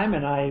at the time,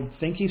 and I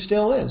think he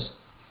still is.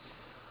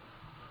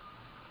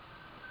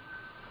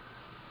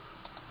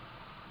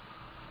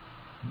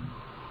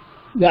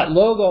 That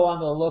logo on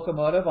the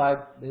locomotive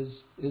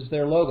is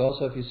their logo,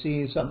 so if you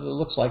see something that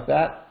looks like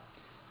that,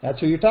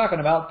 that's who you're talking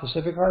about,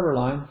 Pacific Harbor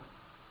Line.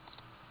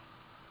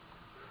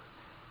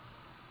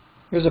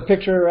 Here's a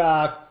picture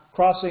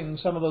crossing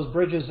some of those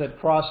bridges that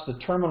cross the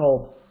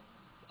terminal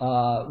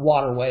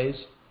waterways.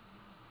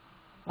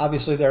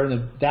 Obviously, they're in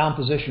the down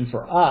position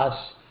for us.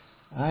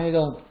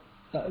 The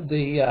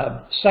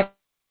section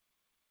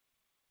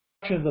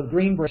of the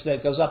green bridge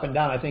that goes up and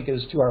down, I think,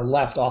 is to our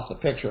left off the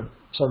picture,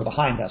 sort of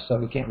behind us, so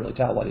we can't really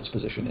tell what its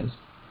position is.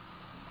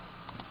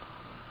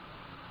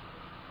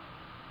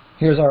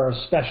 Here's our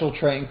special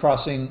train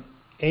crossing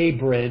a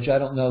bridge. I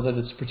don't know that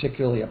it's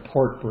particularly a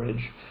port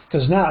bridge,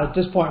 because now at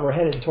this point we're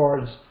headed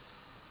toward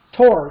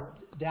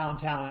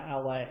downtown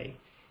L.A.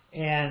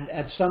 and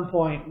at some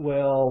point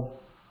we'll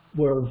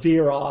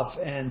veer off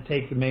and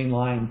take the main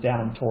line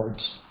down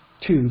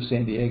to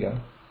San Diego,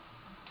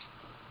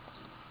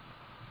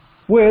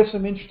 with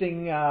some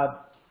interesting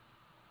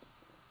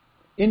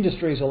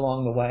industries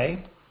along the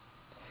way,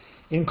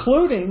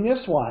 including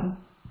this one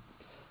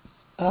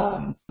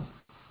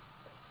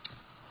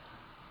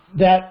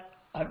that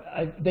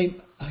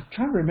I'm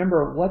trying to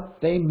remember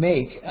what they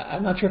make.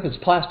 I'm not sure if it's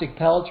plastic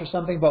pellets or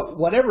something, but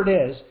whatever it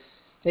is,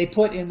 they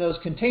put in those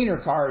container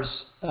cars,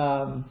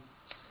 hopper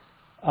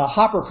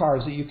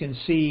cars that you can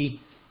see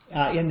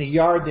in the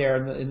yard there,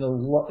 in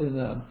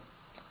the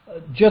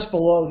just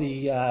below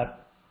the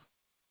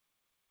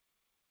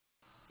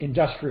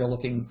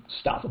industrial-looking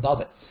stuff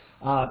above it.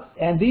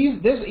 And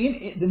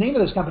the name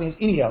of this company is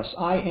INEOS,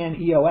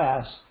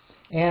 I-N-E-O-S,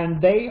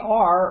 and they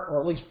are, or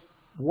at least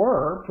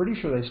were, pretty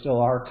sure they still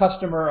are, a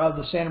customer of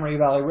the Santa Maria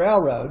Valley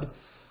Railroad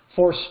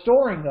for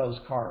storing those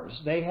cars.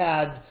 They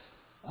had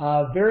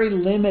very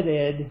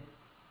limited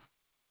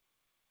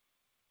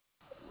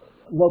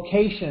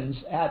locations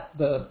at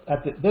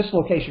this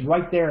location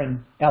right there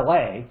in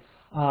L.A.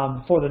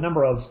 For the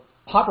number of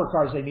hopper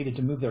cars they needed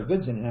to move their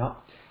goods in and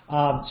out.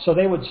 So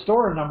they would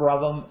store a number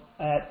of them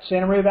at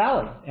Santa Maria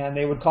Valley, and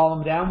they would call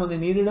them down when they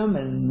needed them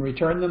and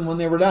return them when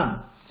they were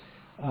done.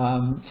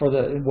 For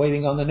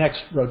waiting on the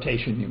next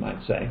rotation, you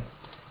might say.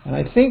 And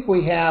I think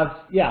we have,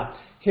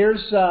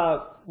 here's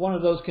one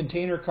of those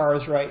container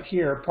cars right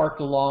here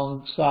parked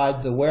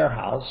alongside the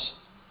warehouse,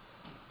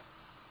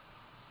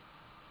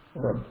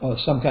 or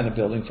some kind of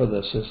building for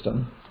the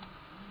system.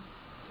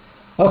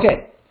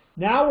 Okay,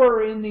 now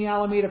we're in the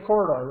Alameda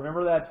Corridor.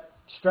 Remember that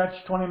stretch,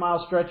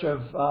 20-mile stretch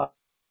of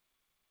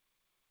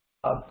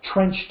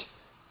trenched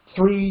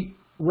three-track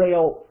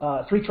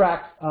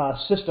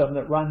system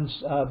that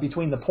runs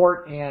between the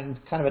port and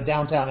kind of a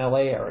downtown LA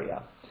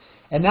area.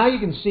 And now you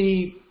can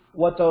see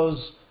what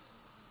those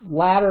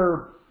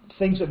ladder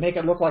things that make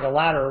it look like a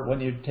ladder when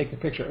you take the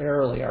picture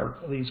aerially are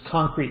these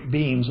concrete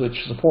beams which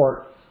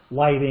support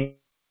lighting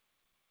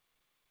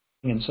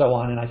and so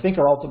on, and I think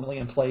are ultimately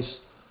in place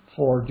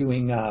for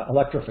doing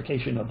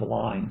electrification of the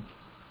line.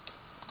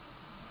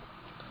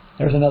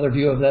 There's another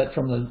view of that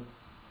from the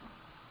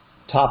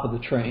top of the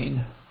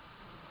train.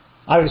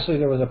 Obviously,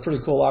 there was a pretty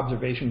cool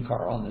observation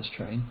car on this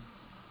train.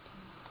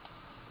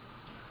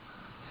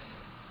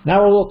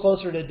 Now we're a little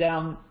closer to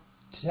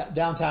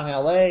downtown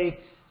LA.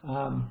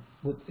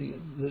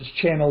 These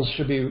channels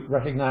should be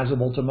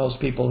recognizable to most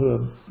people who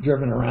have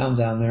driven around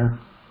down there.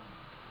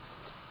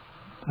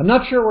 I'm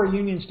not sure where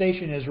Union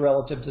Station is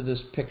relative to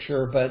this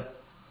picture, but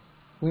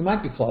we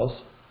might be close.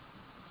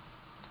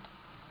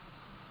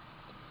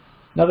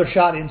 Another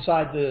shot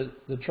inside the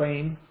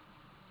train,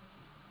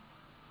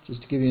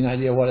 just to give you an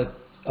idea what an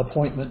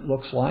appointment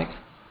looks like.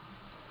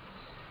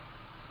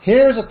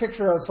 Here's a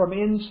picture from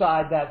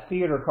inside that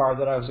theater car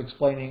that I was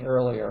explaining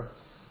earlier.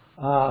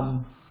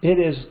 It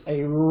is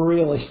a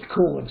really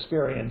cool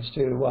experience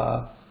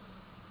to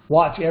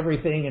watch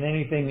everything and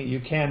anything that you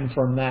can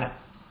from that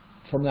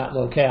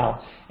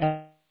locale.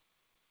 And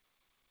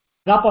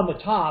up on the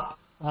top,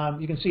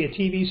 you can see a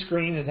TV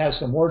screen that has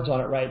some words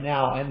on it right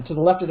now. And to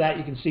the left of that,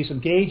 you can see some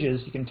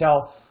gauges. You can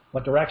tell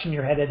what direction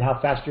you're headed, how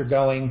fast you're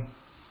going,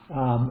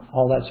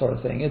 all that sort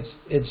of thing.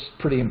 It's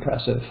pretty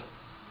impressive.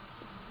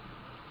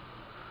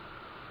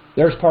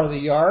 There's part of the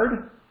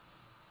yard.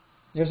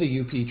 There's a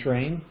UP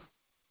train.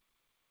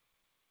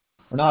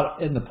 We're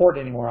not in the port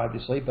anymore,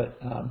 obviously, but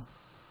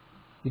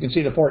you can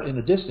see the port in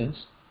the distance.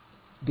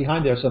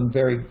 Behind there, some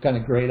very kind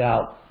of grayed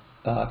out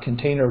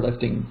container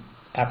lifting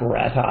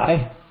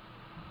apparati.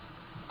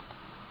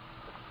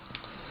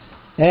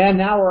 And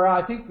now we're,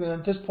 I think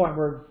at this point,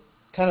 we're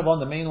kind of on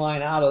the main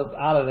line out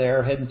of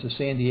there, heading to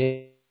San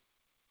Diego.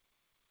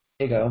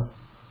 Diego.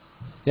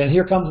 Then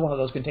here comes one of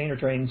those container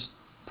trains,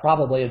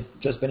 probably had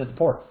just been at the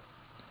port.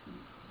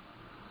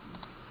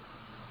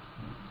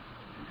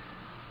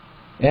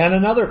 And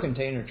another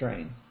container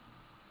train.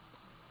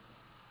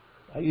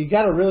 You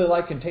got to really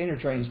like container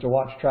trains to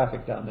watch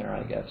traffic down there,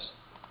 I guess.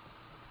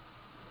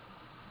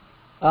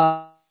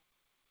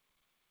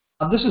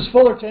 This is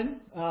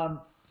Fullerton,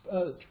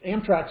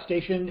 Amtrak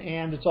station,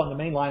 and it's on the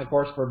main line, of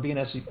course, for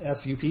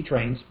BNSF-UP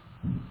trains.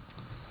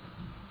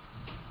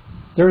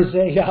 There's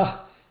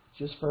a,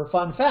 just for a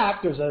fun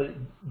fact, there's a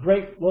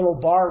great little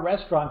bar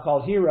restaurant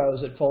called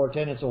Heroes at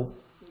Fullerton. It's an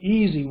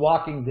easy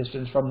walking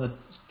distance from the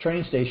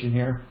train station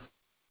here.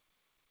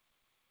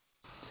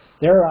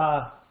 Their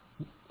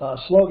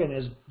slogan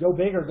is "Go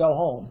big or go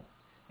home,"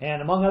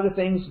 and among other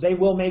things, they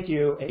will make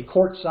you a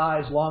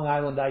quart-size Long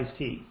Island iced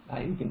tea.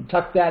 You can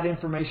tuck that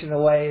information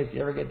away if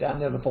you ever get down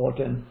there to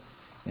Fullerton.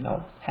 You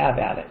know, have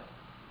at it.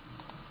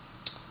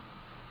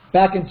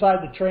 Back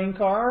inside the train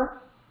car.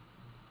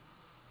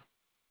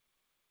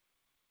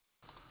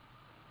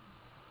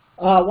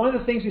 One of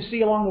the things you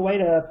see along the way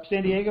to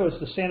San Diego is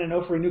the San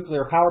Onofre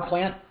Nuclear Power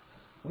Plant,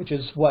 which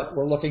is what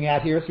we're looking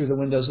at here through the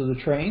windows of the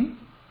train.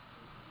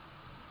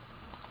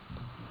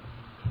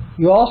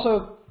 You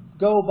also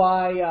go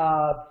by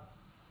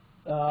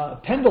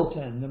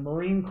Pendleton, the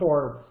Marine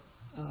Corps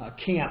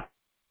camp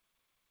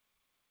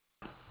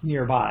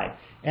nearby.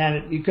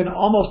 And you can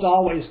almost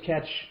always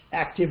catch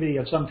activity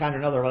of some kind or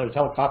another, whether it's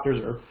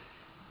helicopters or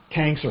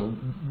tanks or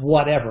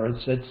whatever.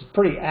 It's a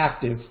pretty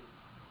active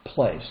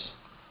place.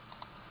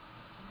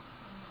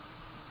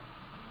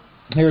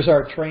 Here's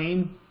our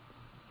train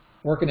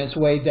working its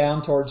way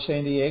down towards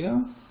San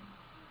Diego.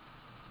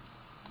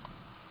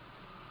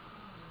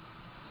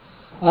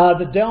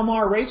 The Del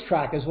Mar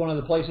racetrack is one of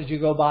the places you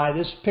go by.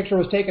 This picture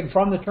was taken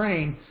from the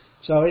train,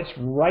 so it's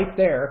right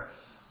there.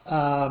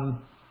 And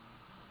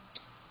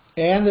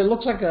it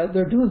looks like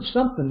they're doing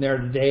something there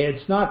today.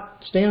 It's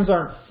not, stands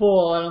aren't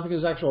full. I don't think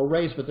it's an actual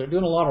race, but they're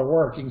doing a lot of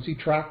work. You can see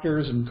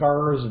tractors and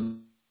cars and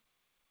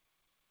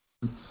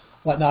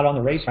whatnot on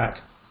the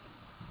racetrack.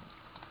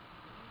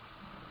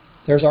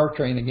 There's our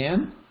train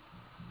again.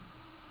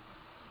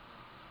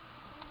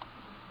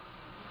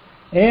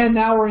 And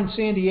now we're in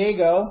San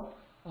Diego.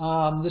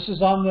 This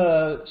is on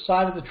the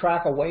side of the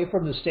track away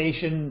from the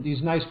station.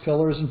 These nice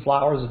pillars and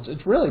flowers.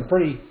 It's really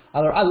pretty.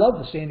 I love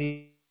the San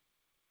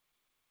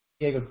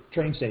Diego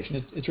train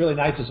station. It's really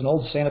nice. It's an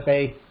old Santa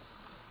Fe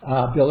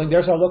building.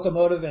 There's our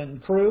locomotive and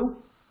crew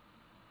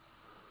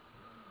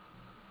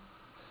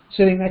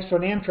sitting next to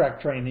an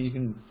Amtrak train that you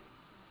can,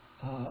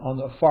 on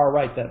the far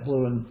right, that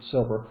blue and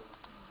silver.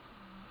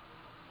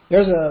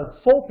 There's a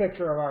full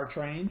picture of our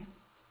train.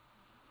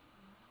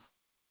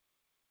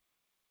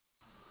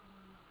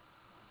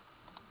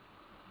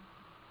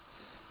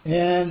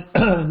 And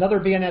another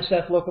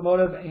BNSF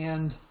locomotive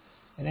and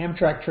an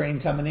Amtrak train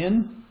coming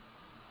in.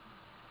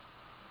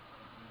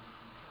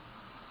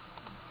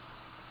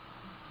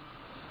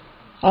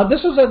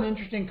 This was an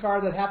interesting car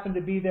that happened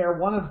to be there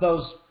one of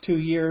those 2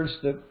 years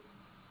that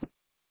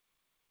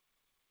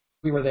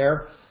we were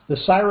there. The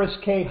Cyrus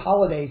K.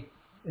 Holiday.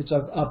 It's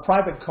a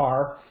private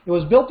car. It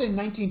was built in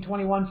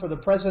 1921 for the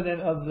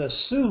president of the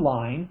Soo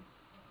Line.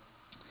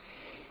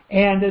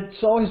 And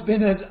it's always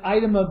been an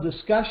item of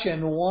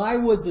discussion. Why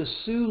would the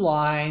Soo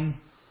Line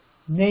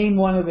name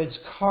one of its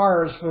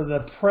cars for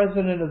the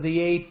president of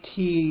the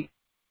AT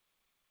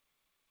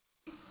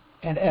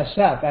and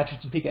SF,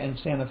 Atchison, Topeka, and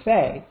Santa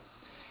Fe?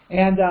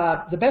 And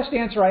the best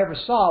answer I ever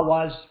saw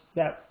was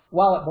that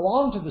while it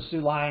belonged to the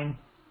Soo Line,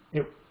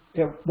 it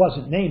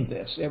wasn't named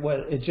this.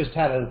 It just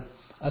had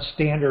a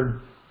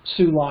standard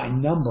Soo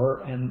Line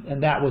number,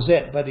 and that was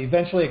it. But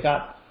eventually it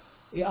got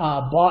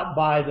bought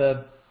by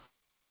the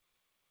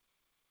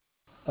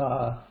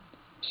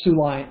Soo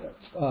Line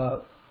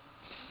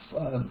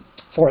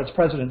for its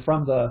president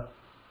from the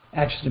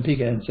Atchison,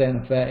 Topeka, and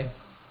Santa Fe.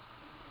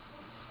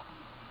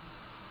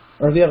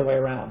 Or the other way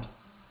around.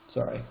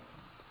 Sorry.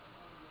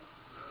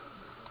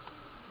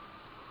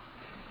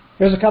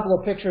 Here's a couple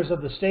of pictures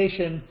of the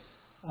station.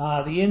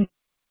 The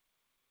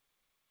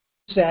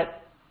inset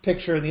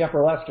picture in the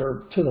upper left,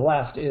 or to the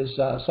left, is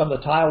some of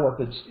the tile work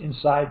that's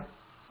inside.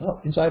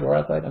 Oh, inside or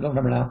outside? I don't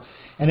remember now.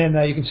 And then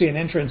you can see an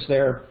entrance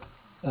there.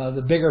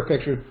 The bigger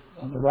picture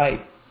on the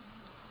right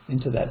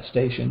into that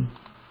station.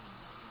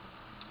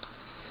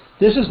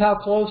 This is how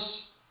close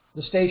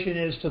the station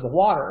is to the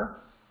water.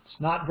 It's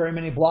not very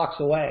many blocks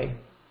away.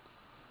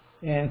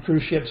 And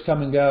cruise ships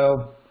come and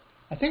go.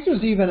 I think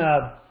there's even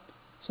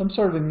some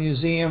sort of a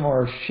museum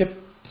or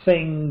ship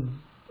thing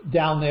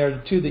down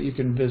there too that you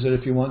can visit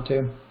if you want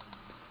to.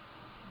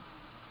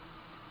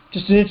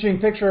 Just an interesting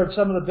picture of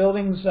some of the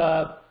buildings.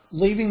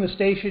 Leaving the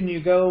station,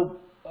 you go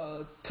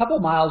a couple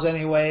miles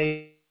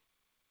anyway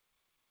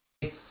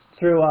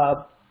through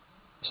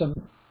some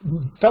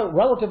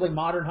relatively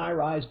modern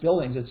high-rise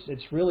buildings.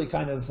 It's really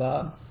kind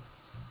of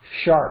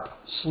sharp,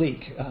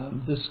 sleek,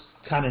 this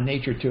kind of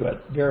nature to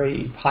it,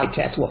 very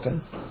high-tech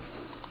looking.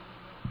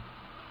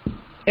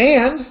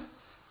 And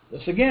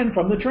this again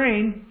from the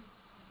train,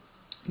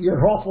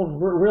 your awful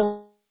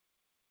real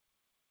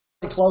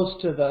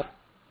close to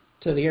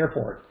the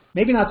airport.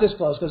 Maybe not this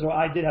close, because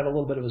I did have a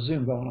little bit of a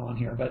zoom going on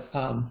here, but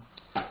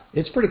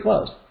it's pretty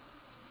close.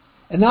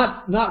 And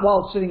not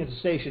while it's sitting at the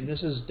station.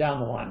 This is down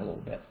the line a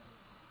little bit.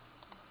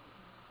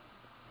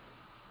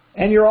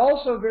 And you're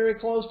also very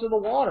close to the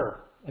water.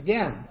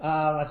 Again,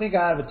 I think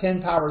I have a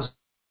 10 power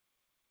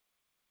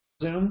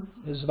zoom.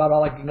 This is about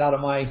all I can get out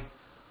of my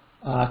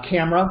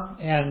camera.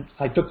 And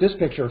I took this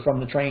picture from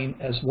the train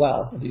as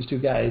well, these two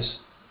guys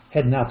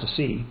heading out to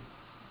sea.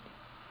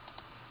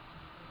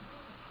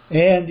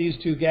 And these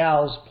two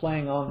gals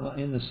playing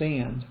in the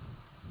sand.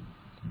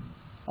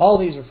 All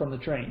these are from the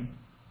train.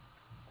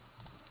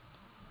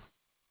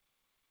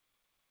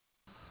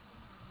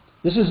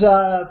 This is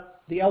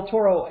the El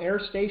Toro Air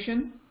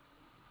Station.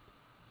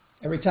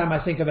 Every time I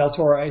think of El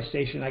Toro Air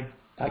Station,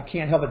 I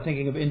can't help but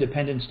thinking of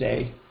Independence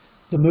Day,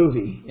 the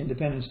movie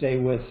Independence Day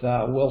with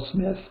Will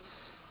Smith.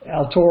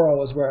 El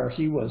Toro is where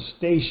he was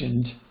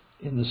stationed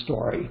in the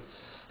story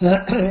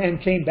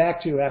and came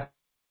back to after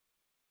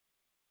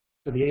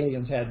the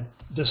aliens had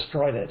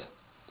destroyed it.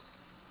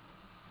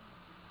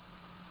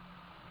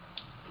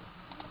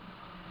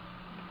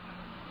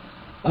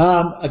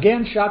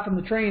 Again, shot from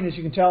the train, as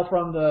you can tell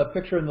from the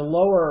picture in the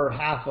lower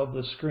half of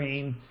the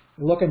screen,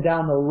 looking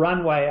down the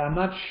runway. I'm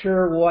not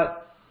sure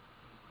what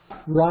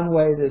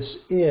runway this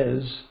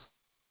is.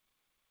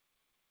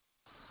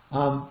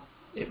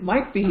 It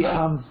might be,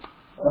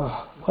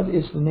 what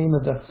is the name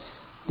of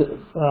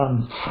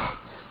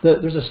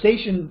there's a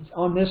station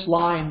on this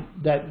line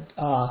that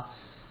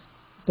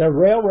the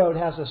railroad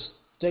has a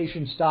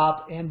station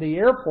stop, and the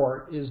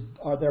airport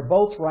they're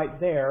both right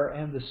there,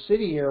 and the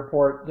city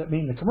airport,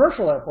 the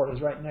commercial airport,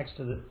 is right next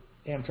to the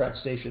Amtrak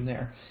station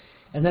there.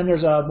 And then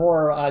there's a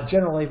more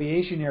general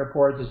aviation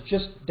airport that's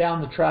just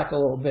down the track a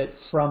little bit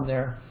from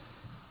there.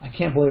 I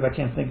can't believe I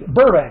can't think.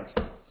 Burbank.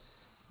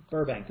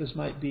 This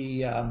might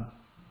be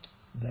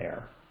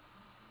there.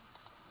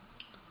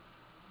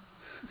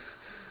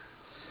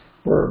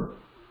 We're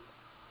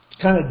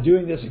kind of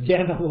doing this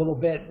again a little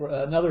bit.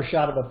 Another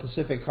shot of a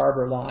Pacific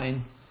Harbor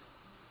line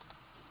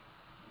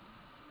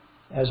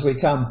as we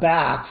come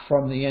back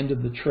from the end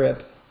of the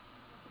trip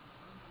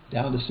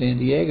down to San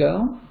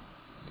Diego.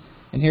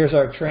 And here's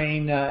our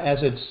train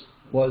as it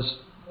was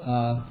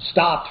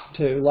stopped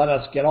to let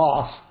us get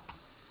off,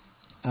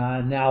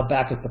 now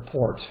back at the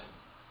port.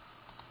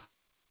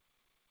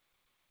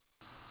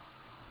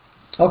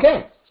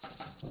 Okay,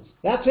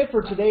 that's it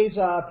for today's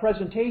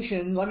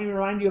presentation. Let me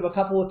remind you of a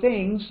couple of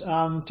things.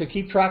 To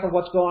keep track of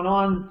what's going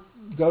on,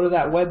 go to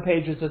that web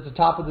page that's at the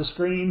top of the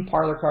screen,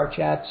 Parlor Car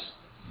Chats.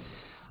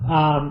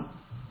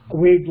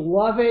 We'd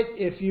love it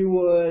if you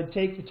would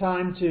take the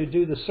time to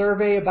do the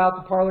survey about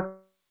the Parlor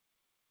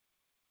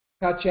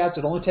Car Chats.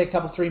 It'll only take a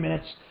couple, 3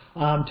 minutes.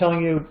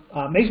 Telling you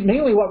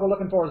mainly what we're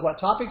looking for is what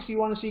topics do you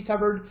want to see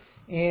covered,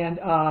 and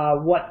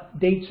what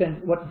dates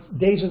and what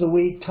days of the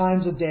week,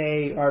 times of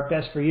day are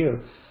best for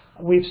you.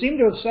 We've seemed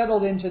to have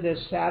settled into this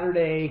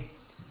Saturday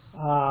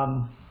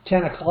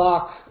 10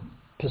 o'clock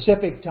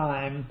Pacific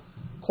time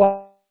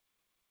quite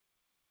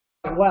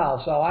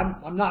well, so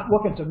I'm not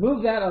looking to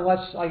move that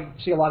unless I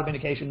see a lot of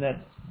indication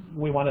that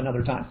we want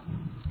another time.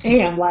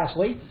 And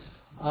lastly,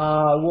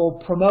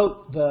 we'll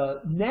promote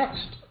the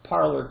next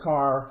Parlor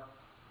Car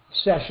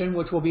session,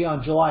 which will be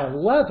on July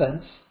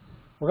 11th.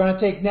 We're going to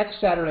take next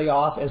Saturday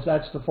off, as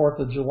that's the 4th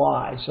of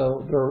July,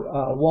 so there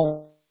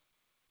won't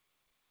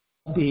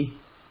be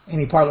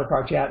any Parlor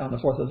Car Chat on the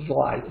 4th of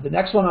July. The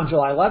next one on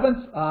July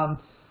 11th,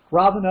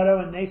 Rob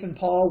Minotto and Nathan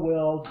Paul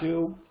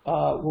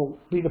will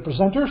be the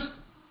presenters,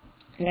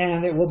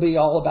 and it will be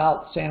all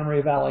about Santa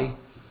Maria Valley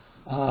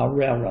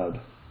Railroad.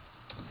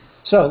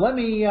 So let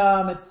me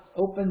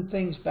open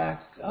things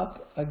back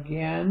up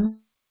again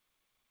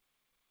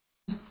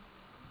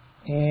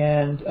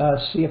and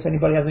see if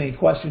anybody has any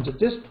questions at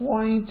this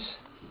point.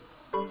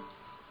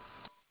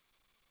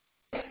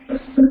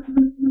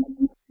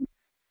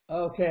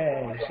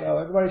 Okay, so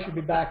everybody should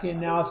be back in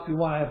now if you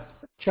want to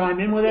chime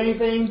in with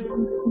anything.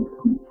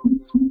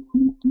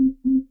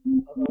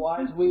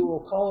 Otherwise, we will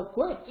call it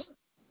quits.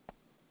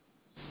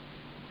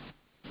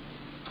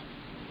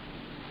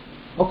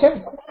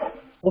 Okay.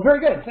 Well, very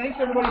good. Thanks,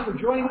 everybody, for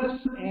joining us,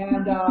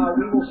 and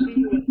we will see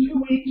you in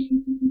 2 weeks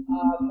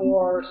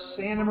for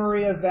Santa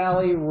Maria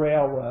Valley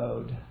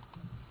Railroad.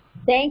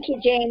 Thank you,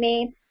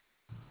 Jamie.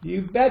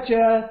 You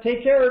betcha.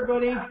 Take care,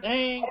 everybody.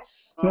 Thanks.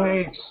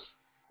 Thanks.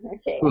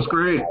 Okay. It was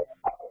great.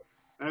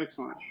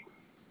 Excellent.